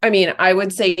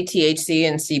would say THC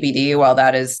and CBD, while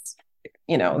that is,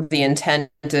 the intent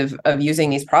of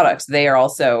using these products, they are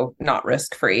also not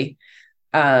risk-free.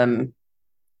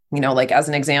 Like as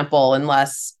an example,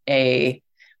 unless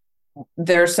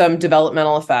there's some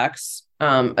developmental effects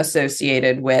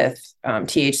associated with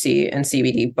THC and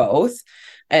CBD both.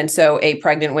 And so a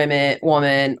pregnant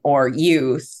woman or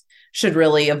youth should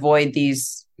really avoid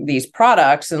these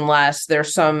products unless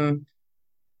there's some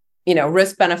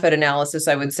risk benefit analysis,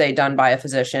 I would say, done by a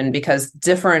physician, because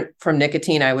different from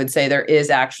nicotine, I would say there is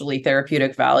actually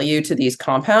therapeutic value to these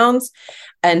compounds.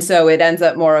 And so it ends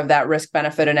up more of that risk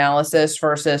benefit analysis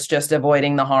versus just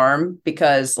avoiding the harm,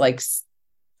 because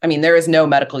there is no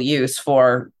medical use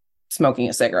for smoking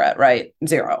a cigarette, right?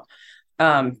 Zero.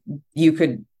 You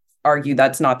could argue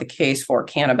that's not the case for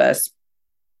cannabis.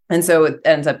 And so it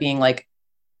ends up being like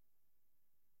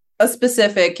a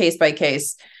specific case by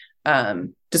case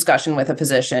discussion with a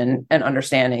physician and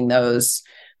understanding those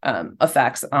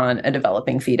effects on a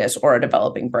developing fetus or a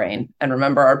developing brain. And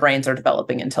remember, our brains are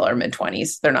developing until our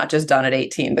mid-20s. They're not just done at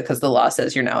 18 because the law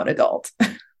says you're now an adult.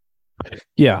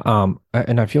 Yeah.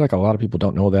 And I feel like a lot of people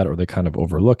don't know that, or they kind of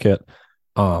overlook it.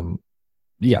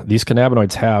 These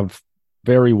cannabinoids have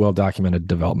very well documented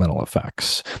developmental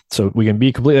effects. So we can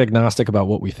be completely agnostic about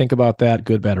what we think about that,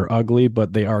 good, bad, or ugly,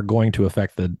 but they are going to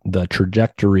affect the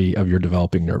trajectory of your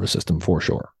developing nervous system for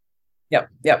sure.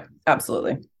 Yep,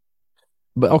 absolutely.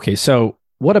 But okay, so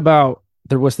what about,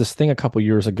 there was this thing a couple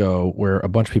years ago where a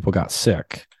bunch of people got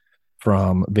sick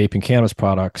from vaping cannabis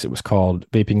products. It was called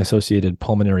vaping associated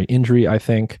pulmonary injury, I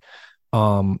think.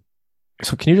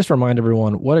 So can you just remind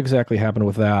everyone what exactly happened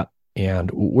with that and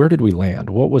where did we land?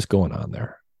 What was going on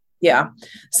there? Yeah.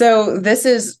 So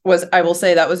I will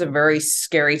say that was a very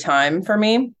scary time for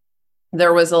me.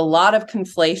 There was a lot of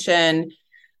conflation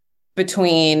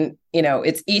between,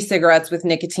 it's e-cigarettes with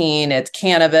nicotine, it's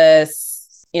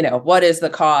cannabis, what is the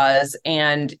cause?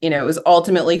 And, it was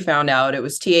ultimately found out it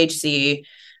was THC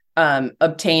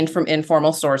obtained from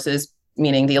informal sources,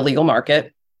 meaning the illegal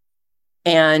market.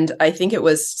 And I think it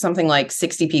was something like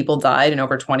 60 people died and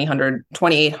over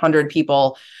 2,800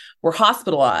 people were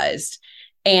hospitalized.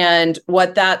 And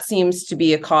what that seems to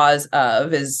be a cause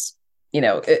of is,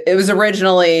 it was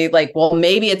originally like, well,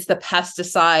 maybe it's the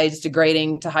pesticides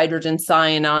degrading to hydrogen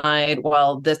cyanide.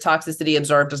 Well, the toxicity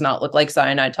observed does not look like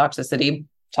cyanide toxicity.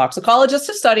 Toxicologists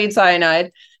have studied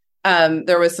cyanide.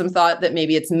 There was some thought that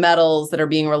maybe it's metals that are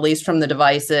being released from the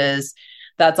devices.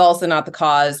 That's also not the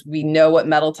cause. We know what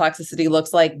metal toxicity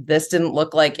looks like. This didn't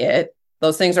look like it.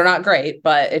 Those things are not great,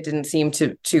 but it didn't seem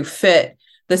to fit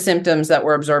the symptoms that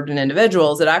were observed in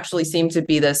individuals. It actually seemed to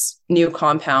be this new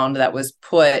compound that was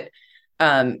put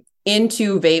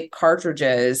into vape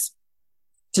cartridges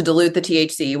to dilute the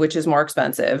THC, which is more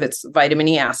expensive. It's vitamin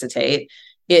E acetate.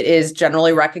 It is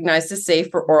generally recognized as safe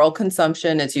for oral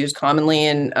consumption. It's used commonly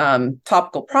in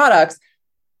topical products.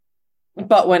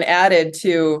 But when added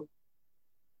to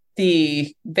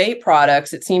the vape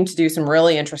products, it seemed to do some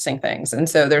really interesting things. And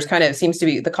so the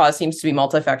cause seems to be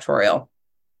multifactorial.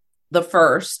 The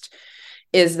first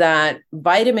is that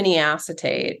vitamin E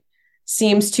acetate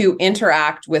seems to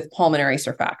interact with pulmonary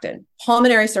surfactant.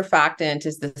 Pulmonary surfactant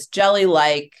is this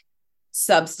jelly-like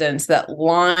substance that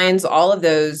lines all of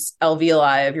those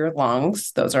alveoli of your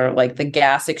lungs. Those are like the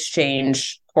gas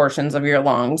exchange portions of your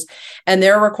lungs. And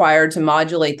they're required to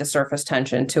modulate the surface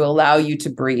tension to allow you to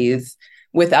breathe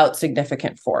without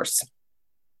significant force.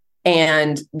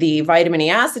 And the vitamin E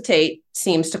acetate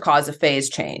seems to cause a phase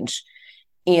change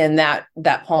in that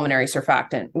pulmonary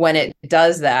surfactant. When it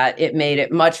does that, it made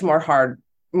it much more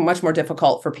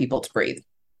difficult for people to breathe.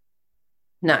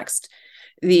 Next,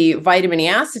 the vitamin E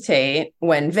acetate,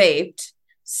 when vaped,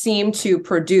 seemed to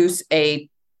produce a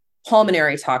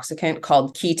pulmonary toxicant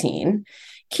called ketene.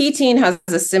 Ketene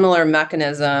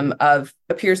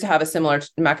appears to have a similar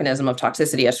mechanism of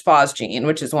toxicity as phosgene,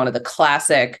 which is one of the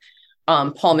classic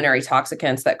pulmonary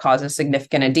toxicants that causes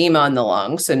significant edema in the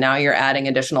lungs. So now you're adding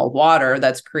additional water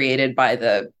that's created by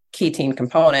the ketene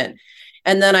component.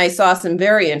 And then I saw some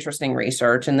very interesting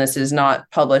research, and this is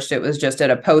not published. It was just at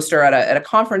a poster at a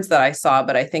conference that I saw,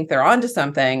 but I think they're onto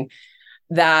something,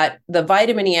 that the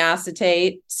vitamin E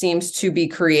acetate seems to be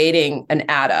creating an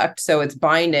adduct. So it's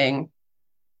binding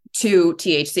to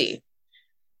THC.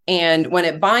 And when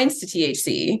it binds to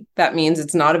THC, that means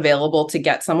it's not available to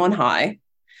get someone high.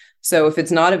 So if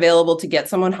it's not available to get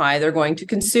someone high, they're going to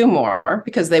consume more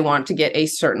because they want to get a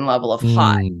certain level of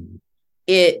high.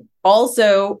 It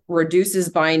also reduces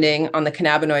binding on the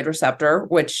cannabinoid receptor,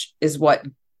 which is what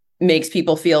makes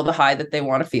people feel the high that they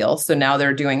want to feel. So now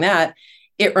they're doing that.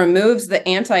 It removes the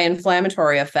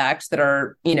anti-inflammatory effects that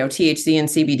are, THC and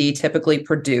CBD typically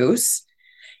produce.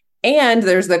 And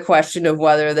there's the question of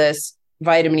whether this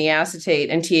vitamin E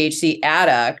acetate and THC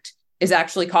adduct is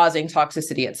actually causing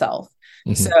toxicity itself.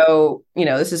 Mm-hmm. So,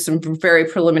 this is some very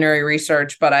preliminary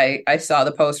research, but I saw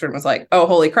the poster and was like, oh,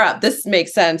 holy crap, this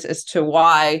makes sense as to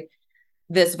why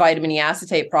this vitamin E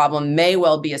acetate problem may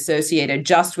well be associated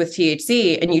just with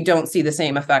THC, and you don't see the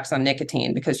same effects on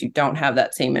nicotine because you don't have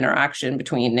that same interaction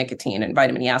between nicotine and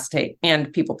vitamin E acetate,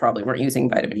 and people probably weren't using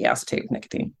vitamin E acetate with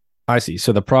nicotine. I see.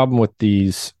 So the problem with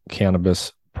these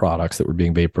cannabis products that were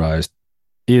being vaporized,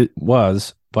 it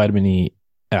was vitamin E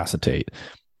acetate.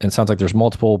 And it sounds like there's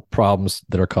multiple problems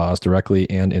that are caused directly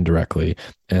and indirectly.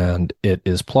 And it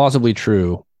is plausibly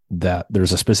true that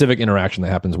there's a specific interaction that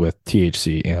happens with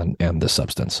THC and this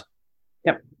substance.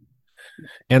 Yep.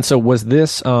 And so was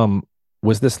this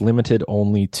limited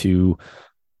only to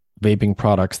vaping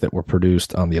products that were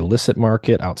produced on the illicit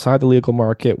market, outside the legal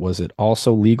market? Was it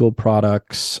also legal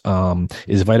products?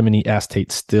 Is vitamin E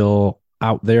acetate still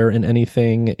out there in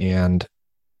anything? And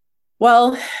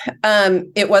well,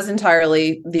 it was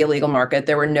entirely the illegal market.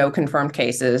 There were no confirmed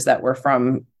cases that were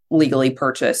from legally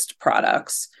purchased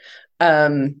products.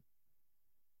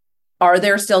 Are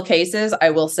there still cases? I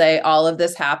will say all of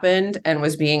this happened and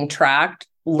was being tracked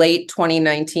late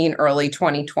 2019, early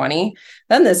 2020.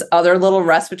 Then this other little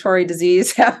respiratory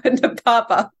disease happened to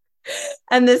pop up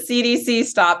and the CDC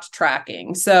stopped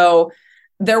tracking. So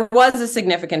there was a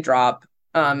significant drop.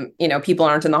 People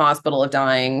aren't in the hospital of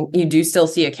dying. You do still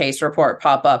see a case report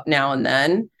pop up now and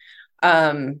then.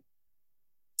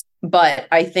 But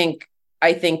I think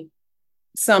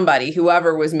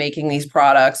whoever was making these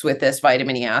products with this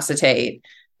vitamin E acetate,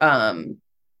 kind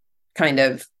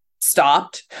of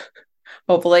stopped,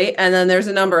 hopefully. And then there's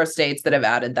a number of states that have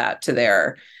added that to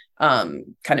their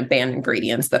kind of banned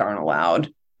ingredients that aren't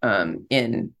allowed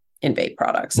in vape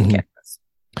products and cannabis.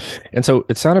 And so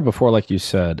it sounded before, like you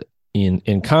said,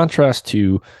 in contrast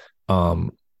to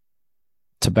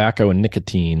tobacco and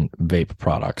nicotine vape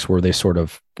products, where they sort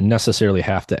of necessarily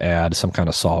have to add some kind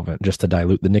of solvent just to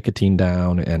dilute the nicotine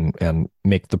down and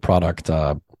make the product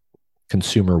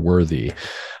consumer worthy.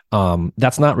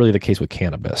 That's not really the case with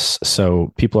cannabis.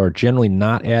 So people are generally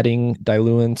not adding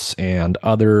diluents and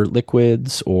other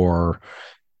liquids, or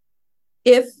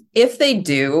if they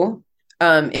do,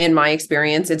 in my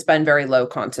experience, it's been very low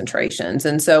concentrations.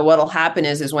 And so what'll happen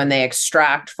is when they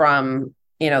extract from,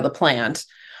 the plant,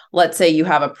 let's say you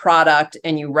have a product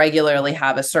and you regularly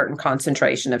have a certain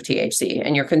concentration of THC,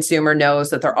 and your consumer knows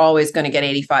that they're always going to get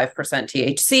 85%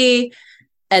 THC.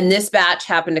 And this batch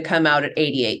happened to come out at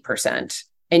 88%.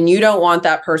 And you don't want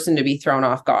that person to be thrown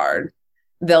off guard.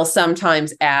 They'll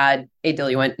sometimes add a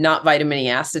diluent, not vitamin E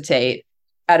acetate,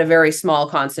 at a very small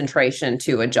concentration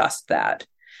to adjust that.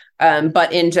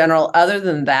 But in general, other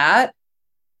than that,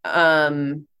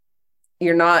 I've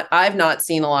not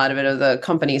seen a lot of it of the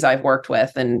companies I've worked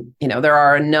with. And, there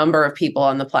are a number of people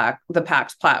on the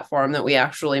PAX platform that we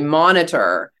actually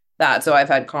monitor that. So I've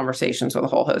had conversations with a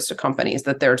whole host of companies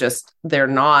that they're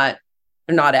not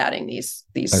adding these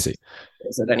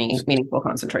at any meaningful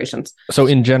concentrations. So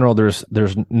in general, there's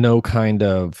no kind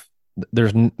of,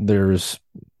 there's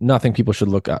nothing people should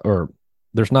look at, or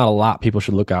there's not a lot people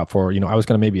should look out for. I was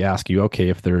going to maybe ask you, okay,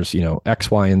 if there's,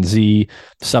 X, Y, and Z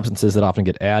substances that often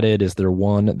get added, is there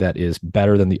one that is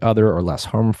better than the other or less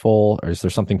harmful? Or is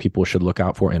there something people should look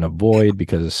out for and avoid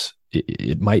because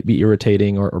it might be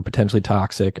irritating or potentially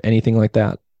toxic, anything like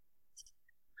that?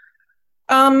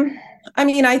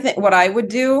 I think what I would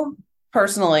do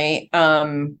personally,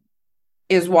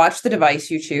 is watch the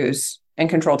device you choose and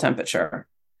control temperature.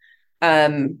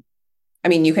 You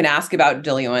can ask about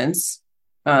diluents,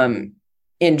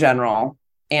 in general,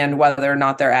 and whether or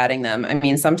not they're adding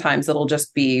them. Sometimes it'll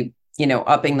just be,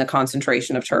 upping the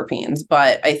concentration of terpenes.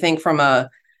 But I think from a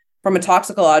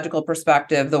toxicological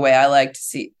perspective, the way I like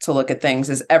to look at things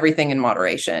is everything in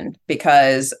moderation,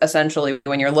 because essentially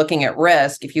when you're looking at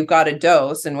risk, if you've got a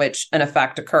dose in which an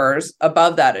effect occurs,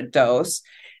 above that a dose,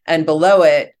 and below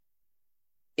it,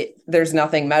 there's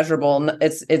nothing measurable.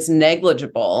 It's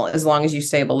negligible. As long as you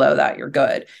stay below that, you're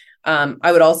good.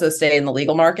 I would also stay in the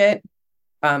legal market,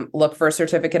 look for a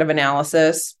certificate of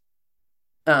analysis,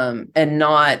 and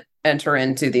not enter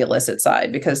into the illicit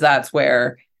side, because that's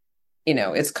where,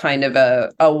 it's kind of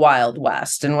a wild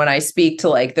west. And when I speak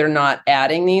to they're not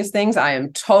adding these things, I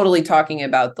am totally talking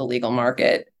about the legal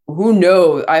market. Who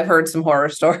knows? I've heard some horror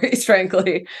stories,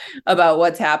 frankly, about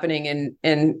what's happening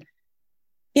in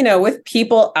with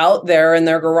people out there in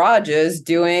their garages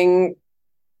doing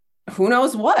who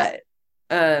knows what.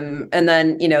 And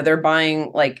then, they're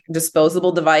buying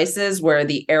disposable devices where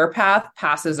the air path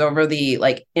passes over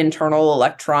the internal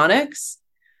electronics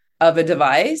of a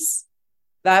device.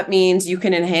 That means you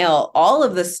can inhale all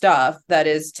of the stuff that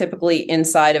is typically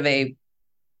inside of a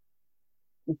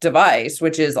device,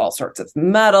 which is all sorts of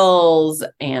metals,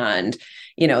 and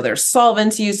there's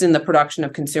solvents used in the production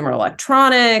of consumer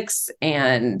electronics,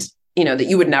 and that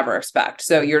you would never expect.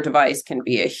 So your device can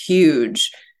be a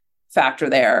huge factor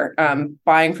there.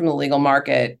 Buying from the legal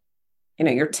market,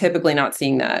 you're typically not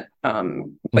seeing that,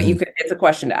 but you could. It's a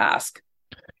question to ask.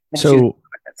 So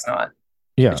it's not.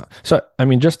 Yeah. So,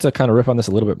 just to kind of riff on this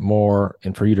a little bit more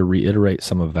and for you to reiterate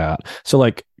some of that. So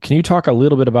can you talk a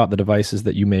little bit about the devices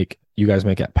that you guys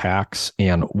make at PAX,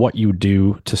 and what you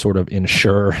do to sort of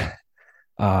ensure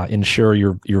you're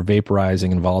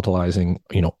vaporizing and volatilizing,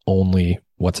 only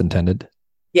what's intended?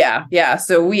 Yeah.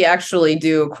 So we actually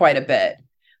do quite a bit.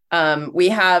 We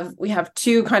have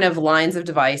two kind of lines of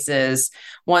devices.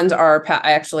 I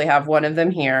actually have one of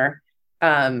them here.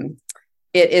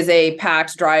 It is a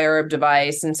PAX dry herb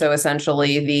device. And so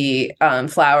essentially the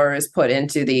flower is put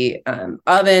into the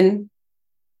oven,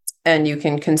 and you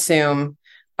can consume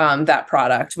that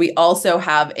product. We also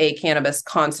have a cannabis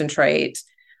concentrate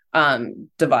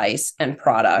device and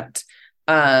product.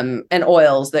 and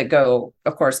oils that go,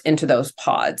 of course, into those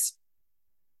pods.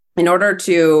 In order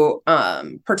to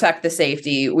protect the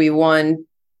safety,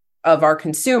 of our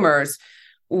consumers,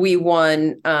 we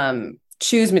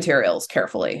choose materials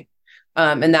carefully.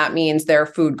 And that means they're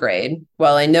food grade.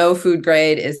 While I know food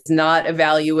grade is not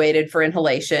evaluated for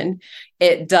inhalation,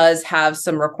 it does have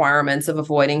some requirements of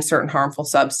avoiding certain harmful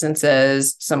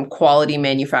substances, some quality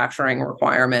manufacturing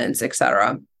requirements, et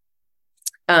cetera.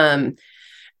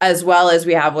 As well as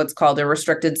we have what's called a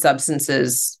restricted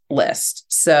substances list.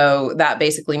 So that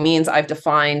basically means I've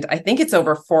defined, I think it's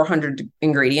over 400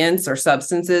 ingredients or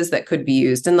substances that could be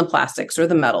used in the plastics or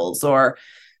the metals or,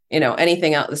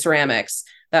 anything out, the ceramics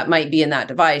that might be in that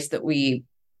device, that we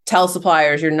tell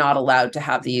suppliers you're not allowed to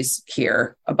have these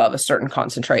here above a certain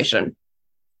concentration.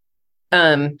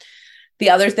 The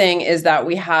other thing is that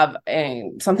we have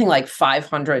something like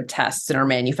 500 tests in our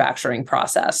manufacturing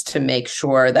process to make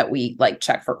sure that we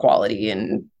check for quality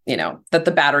and, that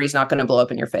the battery's not going to blow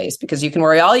up in your face, because you can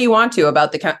worry all you want to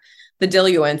about the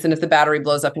diluents. And if the battery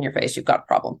blows up in your face, you've got a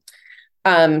problem.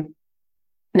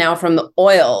 Now, from the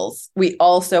oils, we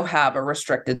also have a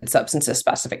restricted substances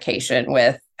specification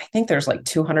with, I think there's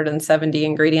 270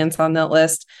 ingredients on that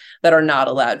list that are not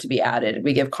allowed to be added.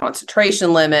 We give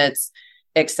concentration limits,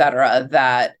 et cetera,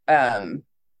 that,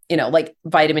 like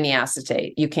vitamin E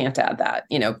acetate, you can't add that.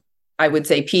 I would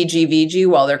say PGVG,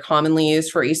 while they're commonly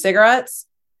used for e-cigarettes,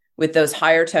 with those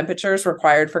higher temperatures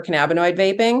required for cannabinoid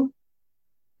vaping,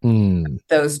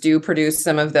 those do produce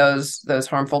some of those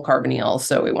harmful carbonyls.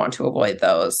 So we want to avoid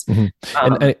those.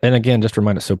 And again, just to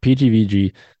remind us, so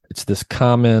PGVG, it's this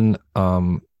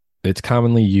it's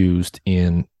commonly used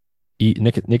in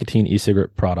nicotine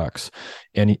e-cigarette products.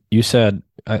 And you said,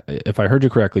 if I heard you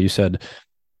correctly, you said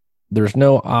there's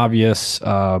no obvious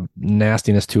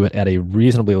nastiness to it at a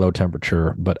reasonably low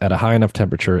temperature, but at a high enough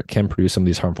temperature, it can produce some of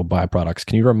these harmful byproducts.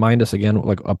 Can you remind us again,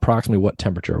 approximately what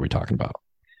temperature are we talking about?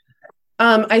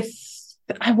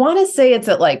 I want to say it's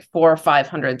at 400 or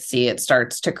 500 C. It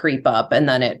starts to creep up, and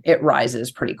then it rises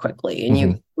pretty quickly, and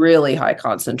you really high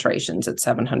concentrations at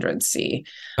 700 C.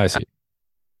 I see.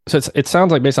 So it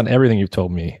sounds like, based on everything you've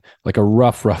told me, a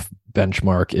rough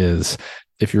benchmark is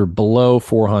if you're below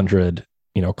 400,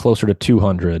 closer to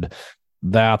 200,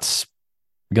 that's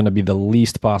going to be the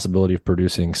least possibility of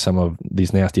producing some of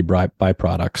these nasty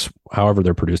byproducts, however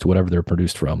they're produced, whatever they're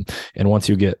produced from. And once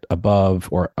you get above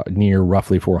or near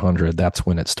roughly 400, that's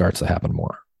when it starts to happen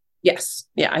more. Yes.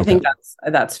 Yeah, I think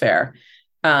that's fair.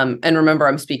 And remember,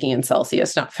 I'm speaking in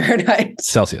Celsius, not Fahrenheit.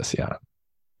 Celsius, yeah.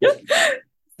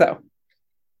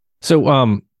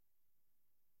 So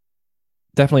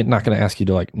definitely not going to ask you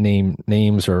to name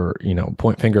names or,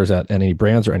 point fingers at any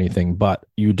brands or anything, but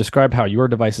you described how your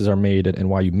devices are made and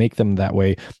why you make them that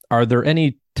way. Are there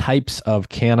any types of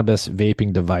cannabis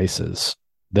vaping devices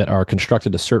that are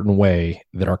constructed a certain way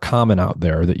that are common out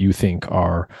there that you think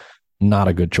are not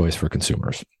a good choice for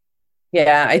consumers?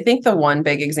 Yeah, I think the one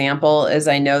big example is,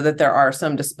 I know that there are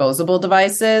some disposable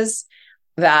devices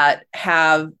that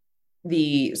have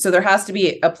so there has to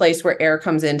be a place where air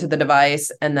comes into the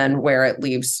device and then where it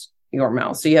leaves your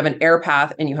mouth. So you have an air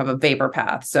path and you have a vapor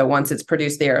path. So once it's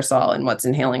produced the aerosol and what's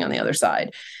inhaling on the other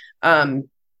side. A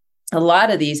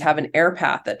lot of these have an air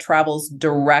path that travels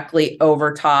directly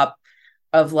over top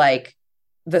of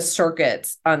the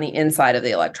circuits on the inside of the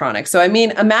electronics. So,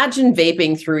 imagine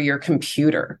vaping through your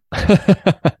computer.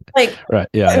 Right.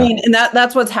 Yeah. And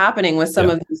that's what's happening with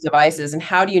some of these devices. And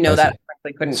how do you know that?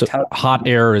 Couldn't tell. Hot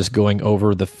air is going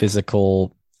over the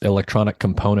physical electronic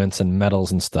components and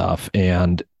metals and stuff,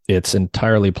 and it's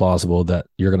entirely plausible that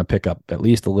you're going to pick up at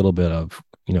least a little bit of,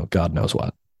 God knows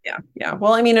what. Yeah.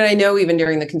 Well, and I know even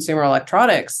during the consumer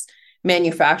electronics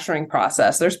manufacturing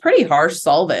process, there's pretty harsh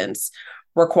solvents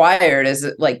required, as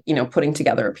putting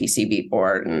together a PCB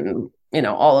board and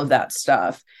all of that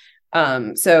stuff.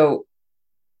 So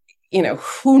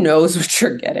who knows what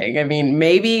you're getting?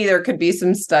 Maybe there could be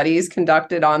some studies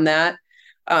conducted on that,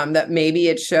 that maybe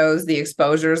it shows the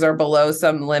exposures are below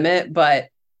some limit, but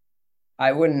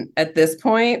I wouldn't, at this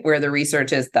point where the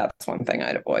research is, that's one thing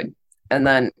I'd avoid. And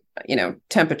then,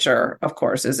 temperature, of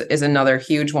course, is another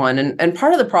huge one. And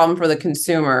part of the problem for the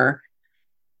consumer,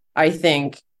 I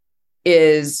think,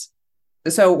 is,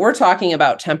 so we're talking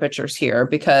about temperatures here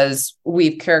because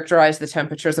we've characterized the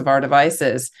temperatures of our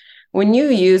devices. When you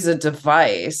use a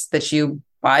device that you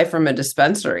buy from a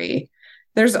dispensary,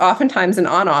 there's oftentimes an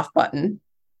on-off button.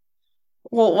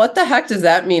 Well, what the heck does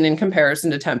that mean in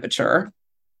comparison to temperature?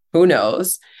 Who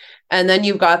knows? And then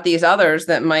you've got these others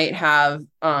that might have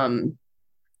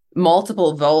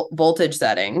multiple voltage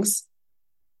settings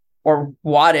or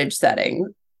wattage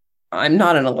setting. I'm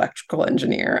not an electrical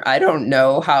engineer. I don't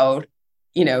know how,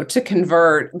 to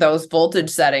convert those voltage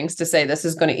settings to say this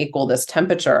is going to equal this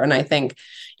temperature. And I think,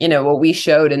 what we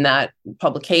showed in that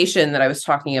publication that I was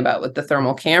talking about with the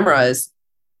thermal cameras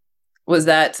was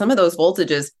that some of those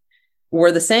voltages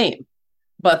were the same,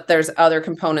 but there's other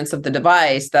components of the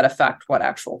device that affect what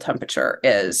actual temperature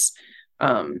is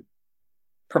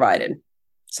provided.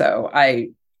 So I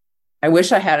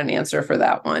wish I had an answer for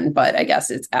that one, but I guess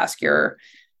it's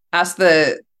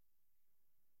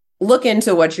look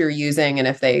into what you're using and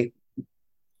if they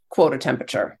quote a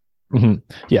temperature. Mm-hmm.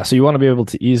 Yeah. So you want to be able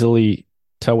to easily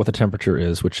tell what the temperature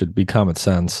is, which should be common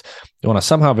sense. You want to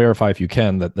somehow verify, if you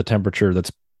can, that the temperature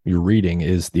that's you're reading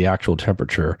is the actual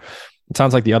temperature. It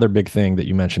sounds like the other big thing that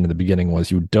you mentioned in the beginning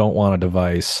was you don't want a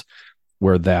device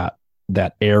where that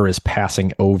air is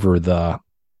passing over the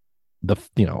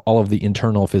all of the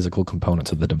internal physical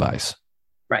components of the device.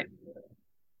 Right.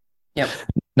 Yep.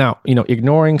 Now,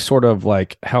 ignoring sort of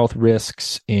like health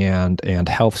risks and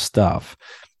health stuff,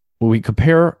 when we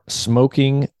compare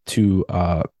smoking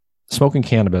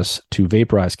cannabis to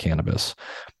vaporized cannabis,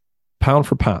 pound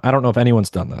for pound, I don't know if anyone's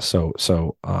done this,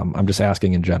 so I'm just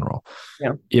asking in general.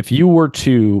 Yeah. If you were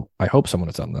to, I hope someone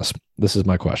has done this. This is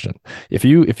my question. If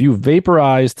you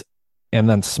vaporized and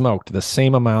then smoked the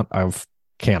same amount of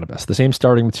cannabis, the same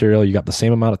starting material, you got the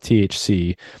same amount of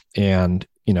THC, and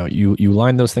you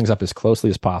line those things up as closely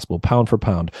as possible, pound for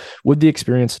pound, would the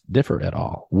experience differ at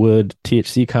all? Would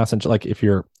THC concentration, like if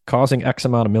you're causing X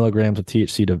amount of milligrams of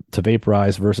THC to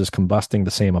vaporize versus combusting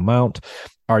the same amount,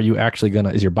 are you actually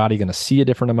is your body going to see a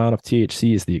different amount of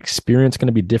THC? Is the experience going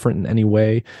to be different in any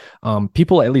way?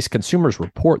 People, at least consumers,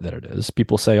 report that it is.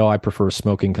 People say, oh, I prefer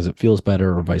smoking because it feels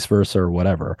better, or vice versa, or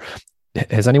whatever.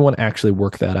 Has anyone actually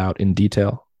worked that out in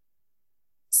detail?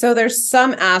 So there's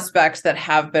some aspects that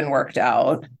have been worked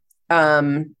out.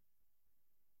 Now,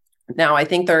 I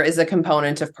think there is a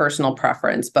component of personal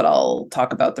preference, but I'll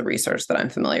talk about the research that I'm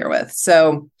familiar with.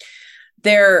 So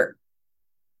they're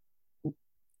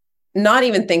not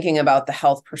even thinking about the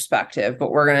health perspective,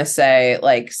 but we're going to say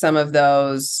like some of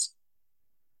those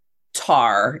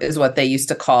tar is what they used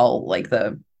to call like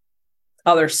the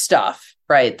other stuff,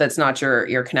 right? That's not your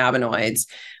cannabinoids,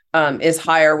 is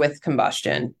higher with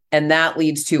combustion. And that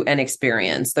leads to an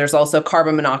experience. There's also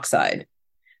carbon monoxide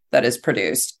that is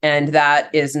produced, and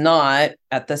that is not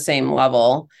at the same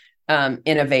level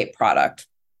in a vape product.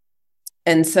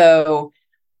 And so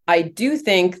I do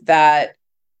think that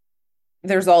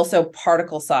there's also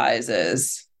particle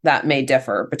sizes that may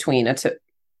differ between a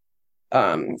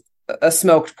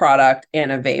smoked product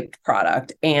and a vaped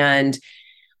product. And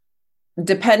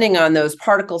depending on those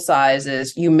particle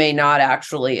sizes, you may not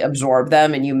actually absorb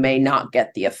them and you may not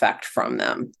get the effect from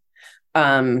them.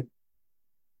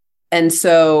 And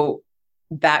so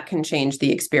that can change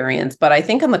the experience. But I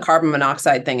think on the carbon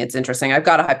monoxide thing, it's interesting. I've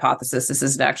got a hypothesis. This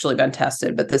hasn't actually been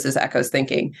tested, but this is Echo's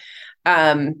thinking.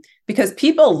 Because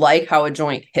people like how a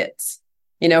joint hits.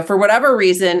 For whatever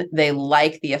reason, they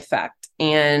like the effect.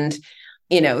 And,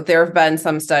 there have been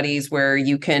some studies where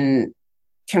you can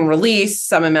release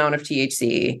some amount of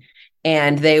THC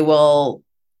and they will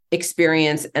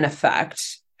experience an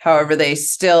effect. However, they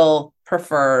still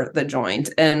prefer the joint.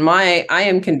 And I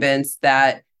am convinced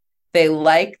that they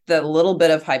like the little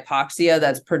bit of hypoxia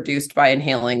that's produced by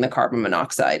inhaling the carbon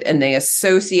monoxide, and they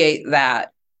associate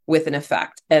that with an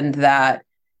effect. And that,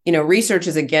 research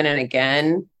has again and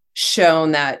again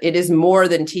shown that it is more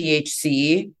than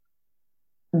THC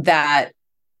that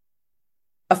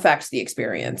affects the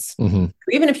experience. Mm-hmm.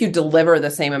 Even if you deliver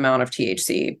the same amount of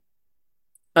THC,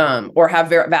 or have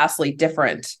vastly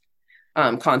different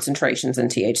concentrations in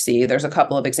THC. There's a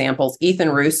couple of examples. Ethan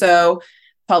Russo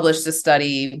published a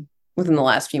study within the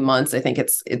last few months. I think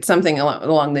it's something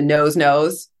along the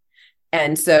nose.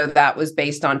 And so that was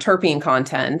based on terpene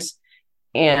content.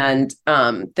 And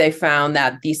they found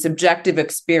that the subjective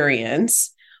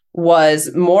experience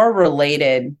was more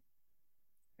related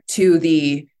to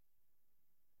the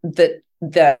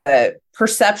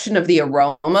perception of the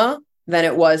aroma than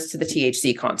it was to the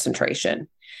THC concentration.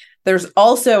 There's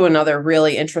also another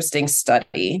really interesting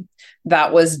study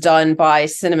that was done by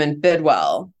Cinnamon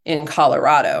Bidwell in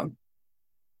Colorado.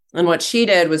 And what she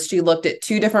did was she looked at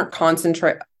two different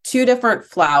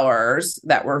flowers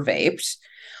that were vaped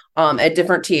at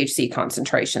different THC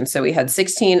concentrations. So we had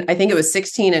 16 and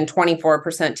 24%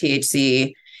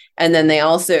 THC. And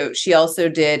then she also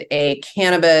did a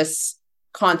cannabis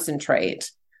concentrate.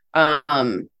 I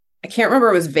can't remember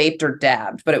if it was vaped or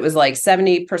dabbed, but it was like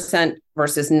 70%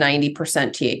 versus 90%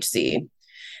 THC.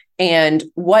 And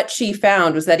what she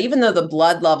found was that even though the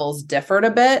blood levels differed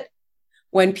a bit,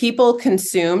 when people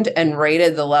consumed and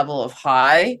rated the level of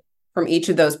high from each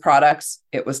of those products,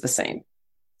 it was the same.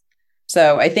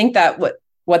 So I think that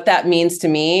what that means to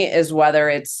me is whether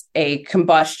it's a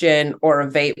combustion or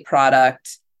a vape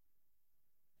product,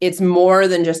 it's more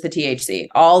than just the THC.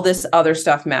 All this other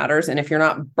stuff matters. And if you're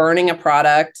not burning a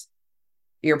product,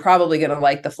 you're probably going to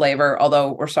like the flavor.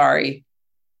 Although we're sorry,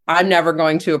 I'm never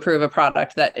going to approve a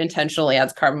product that intentionally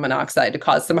adds carbon monoxide to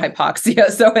cause some hypoxia.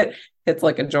 So it's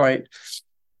like a joint.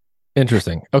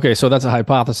 Interesting. Okay, so that's a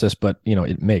hypothesis, but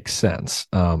it makes sense.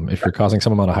 If you're causing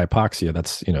some amount of hypoxia,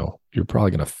 that's you're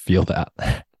probably going to feel that.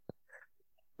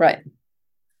 Right.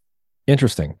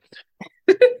 Interesting.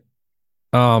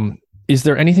 Is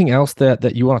there anything else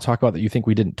that you want to talk about that you think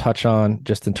we didn't touch on,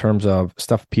 just in terms of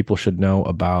stuff people should know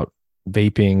about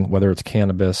vaping, whether it's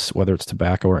cannabis, whether it's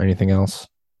tobacco, or anything else?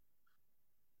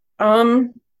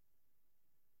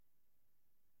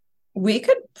 We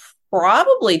could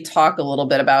probably talk a little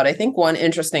bit about, I think one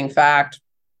interesting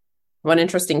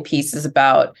piece is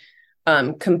about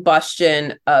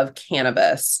combustion of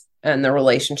cannabis and the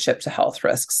relationship to health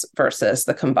risks versus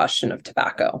the combustion of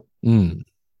tobacco.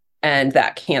 And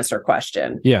that cancer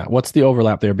question. Yeah. What's the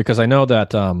overlap there? Because I know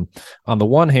that on the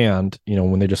one hand,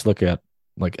 when they just look at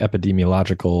like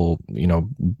epidemiological,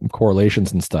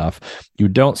 correlations and stuff, you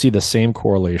don't see the same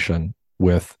correlation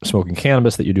with smoking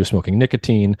cannabis that you do smoking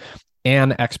nicotine.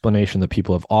 An explanation that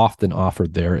people have often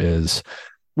offered there is,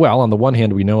 well, on the one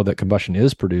hand, we know that combustion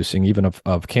is producing, even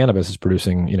of cannabis, is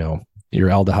producing, your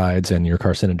aldehydes and your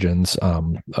carcinogens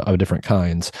of different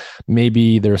kinds.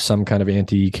 Maybe there's some kind of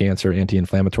anti-cancer,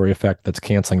 anti-inflammatory effect that's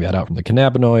canceling that out from the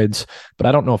cannabinoids, but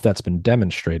I don't know if that's been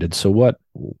demonstrated. So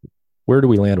where do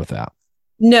we land with that?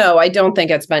 No, I don't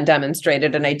think it's been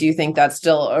demonstrated. And I do think that's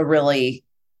still a really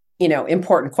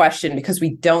important question, because we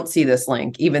don't see this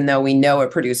link, even though we know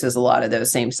it produces a lot of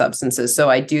those same substances. So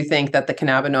I do think that the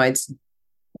cannabinoids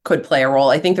could play a role.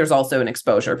 I think there's also an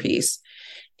exposure piece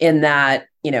in that,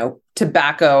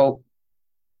 tobacco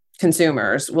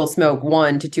consumers will smoke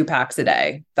 1 to 2 packs a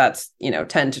day. That's,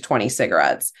 10 to 20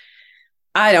 cigarettes.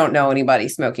 I don't know anybody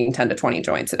smoking 10 to 20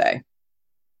 joints a day.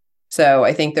 So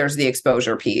I think there's the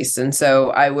exposure piece. And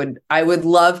so I would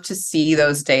love to see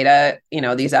those data.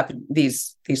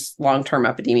 These long-term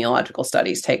epidemiological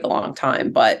studies take a long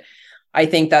time, but I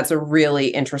think that's a really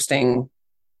interesting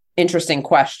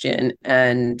question,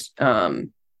 and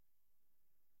time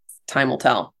will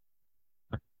tell.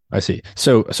 I see.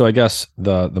 So I guess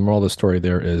the moral of the story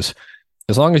there is,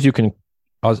 as long as you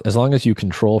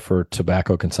control for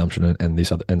tobacco consumption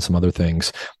and some other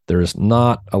things, there is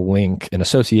not a link, an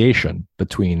association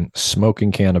between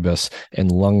smoking cannabis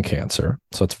and lung cancer.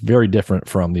 So it's very different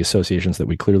from the associations that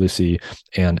we clearly see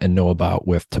and know about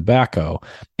with tobacco.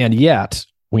 And yet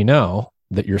we know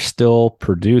that you're still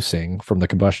producing, from the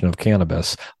combustion of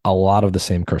cannabis, a lot of the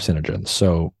same carcinogens.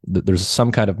 So there's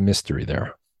some kind of mystery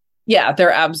there. Yeah, there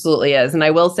absolutely is. And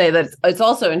I will say that it's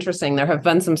also interesting. There have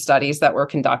been some studies that were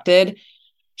conducted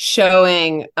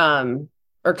showing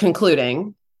or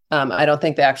concluding, I don't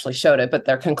think they actually showed it, but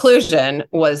their conclusion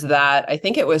was that I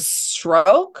think it was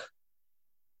stroke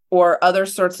or other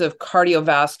sorts of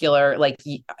cardiovascular, like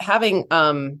having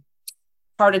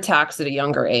heart attacks at a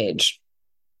younger age.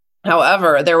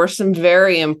 However, there were some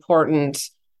very important,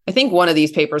 I think one of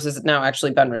these papers has now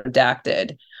actually been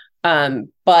redacted,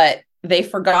 but they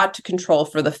forgot to control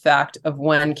for the fact of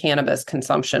when cannabis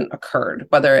consumption occurred,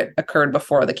 whether it occurred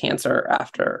before the cancer or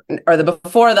after, or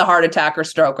before the heart attack or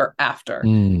stroke or after.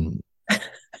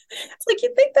 It's like,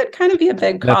 you'd think that'd kind of be a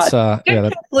big cause.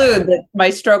 Conclude that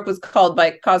my stroke was caused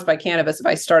by cannabis if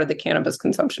I started the cannabis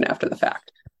consumption after the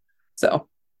fact. So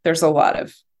there's a lot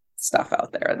of stuff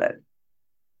out there that.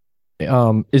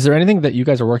 Is there anything that you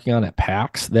guys are working on at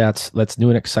PAX that's new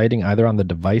and exciting, either on the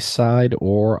device side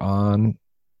or on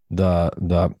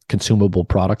the consumable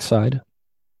product side?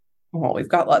 Well, we've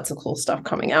got lots of cool stuff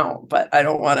coming out, but I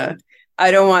don't want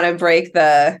to break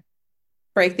the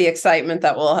excitement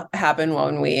that will happen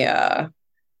when we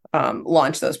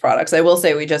launch those products. I will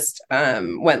say we just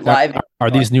went live.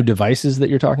 Are these new devices that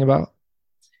you're talking about?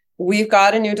 We've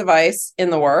got a new device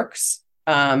in the works,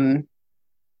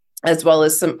 as well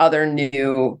as some other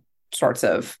new sorts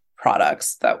of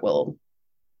products that will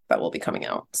be coming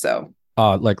out. So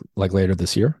like later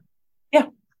this year?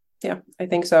 Yeah, I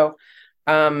think so.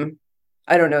 I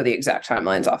don't know the exact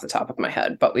timelines off the top of my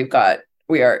head, but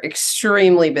we are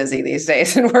extremely busy these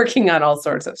days and working on all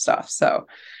sorts of stuff. So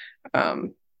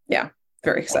yeah,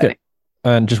 very exciting. Okay.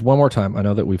 And just one more time, I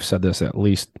know that we've said this at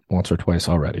least once or twice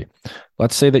already.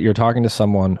 Let's say that you're talking to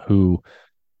someone who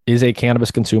is a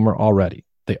cannabis consumer already.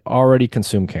 They already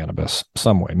consume cannabis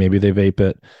some way. Maybe they vape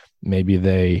it, maybe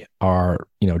they are,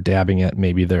 dabbing it,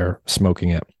 maybe they're smoking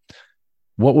it.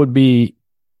 What would be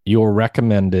your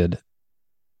recommended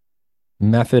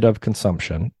method of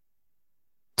consumption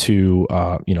to,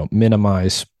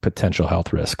 minimize potential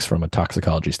health risks from a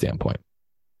toxicology standpoint?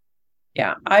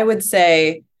 Yeah, I would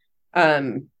say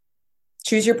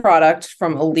choose your product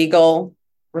from a legal,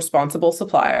 responsible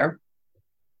supplier,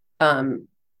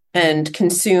 and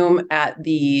consume at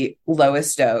the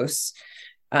lowest dose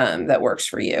that works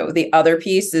for you. The other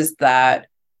piece is that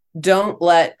don't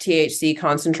let THC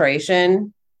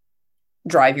concentration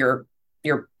drive your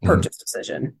purchase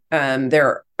decision.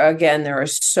 There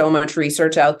is so much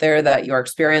research out there that your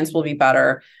experience will be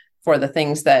better for the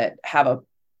things that have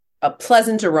a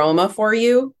pleasant aroma for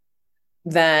you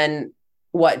than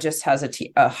what just has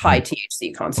a high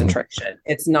THC concentration.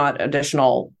 It's not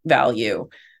additional value.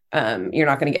 You're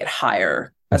not going to get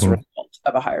higher as a result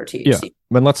of a higher THC. Yeah,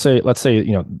 but let's say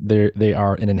they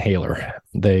are an inhaler.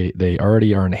 They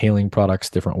already are inhaling products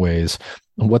different ways.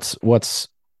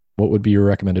 What would be your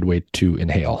recommended way to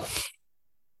inhale?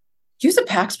 Use a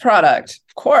PAX product,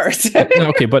 of course.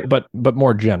 Okay, but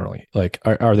more generally, like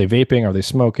are they vaping? Are they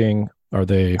smoking? Are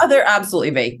they? Oh, they're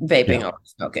absolutely vaping or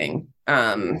smoking.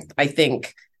 I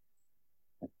think,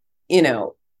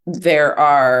 there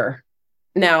are.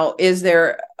 Now, is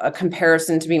there a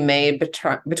comparison to be made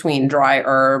between dry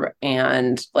herb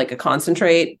and like a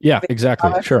concentrate? Yeah,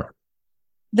 exactly. Sure.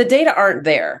 The data aren't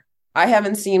there. I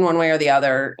haven't seen one way or the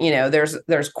other.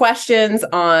 There's questions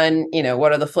on,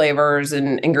 what are the flavors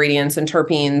and ingredients and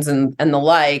terpenes and the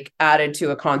like added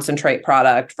to a concentrate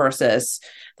product versus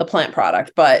the plant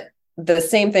product. But the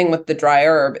same thing with the dry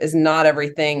herb is not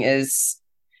everything is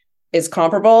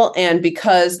comparable. And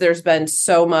because there's been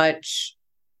so much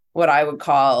what I would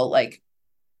call like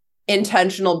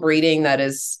intentional breeding that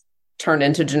is turned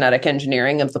into genetic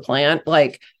engineering of the plant,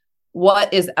 like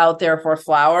what is out there for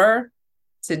flower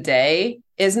today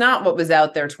is not what was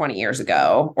out there 20 years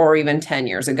ago, or even 10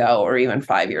 years ago, or even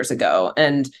 5 years ago.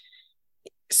 And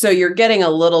so you're getting a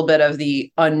little bit of the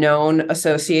unknown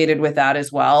associated with that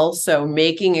as well. So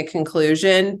making a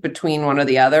conclusion between one or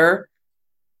the other,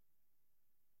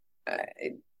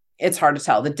 it's hard to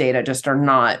tell. The data just are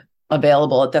not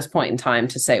available at this point in time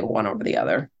to say one over the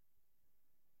other.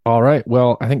 All right.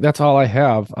 Well, I think that's all I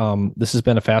have. This has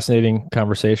been a fascinating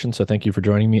conversation. So thank you for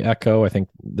joining me, Echo. I think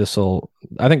this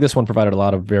one provided a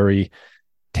lot of very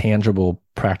tangible,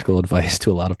 practical advice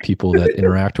to a lot of people that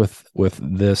interact with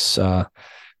this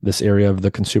area of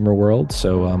the consumer world.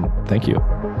 So thank you.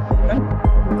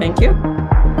 Thank you.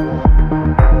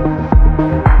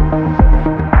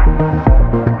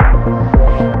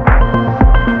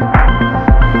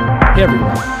 Hey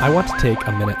everyone, I want to take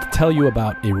a minute to tell you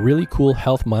about a really cool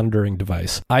health monitoring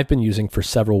device I've been using for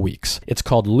several weeks. It's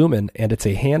called Lumen, and it's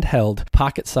a handheld,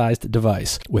 pocket-sized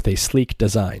device with a sleek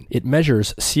design. It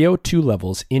measures CO2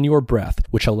 levels in your breath,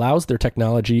 which allows their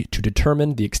technology to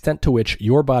determine the extent to which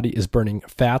your body is burning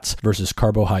fats versus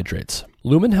carbohydrates.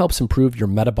 Lumen helps improve your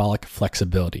metabolic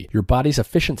flexibility, your body's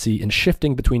efficiency in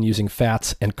shifting between using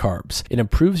fats and carbs. It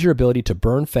improves your ability to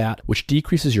burn fat, which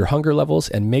decreases your hunger levels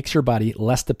and makes your body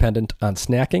less dependent on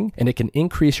snacking, and it can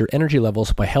increase your energy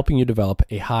levels by helping you develop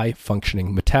a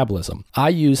high-functioning metabolism. I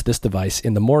use this device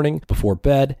in the morning, before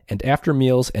bed, and after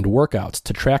meals and workouts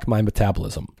to track my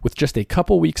metabolism. With just a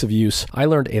couple weeks of use, I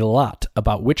learned a lot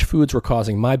about which foods were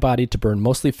causing my body to burn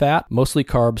mostly fat, mostly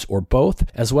carbs, or both,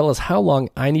 as well as how long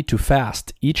I need to fast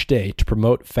each day to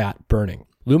promote fat burning.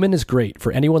 Lumen is great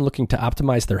for anyone looking to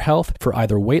optimize their health for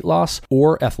either weight loss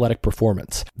or athletic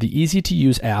performance. The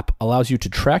easy-to-use app allows you to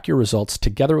track your results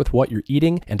together with what you're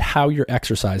eating and how you're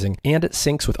exercising, and it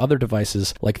syncs with other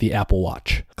devices like the Apple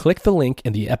Watch. Click the link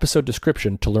in the episode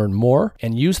description to learn more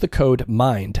and use the code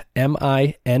MIND,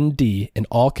 M-I-N-D, in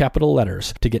all capital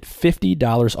letters to get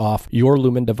 $50 off your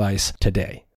Lumen device today.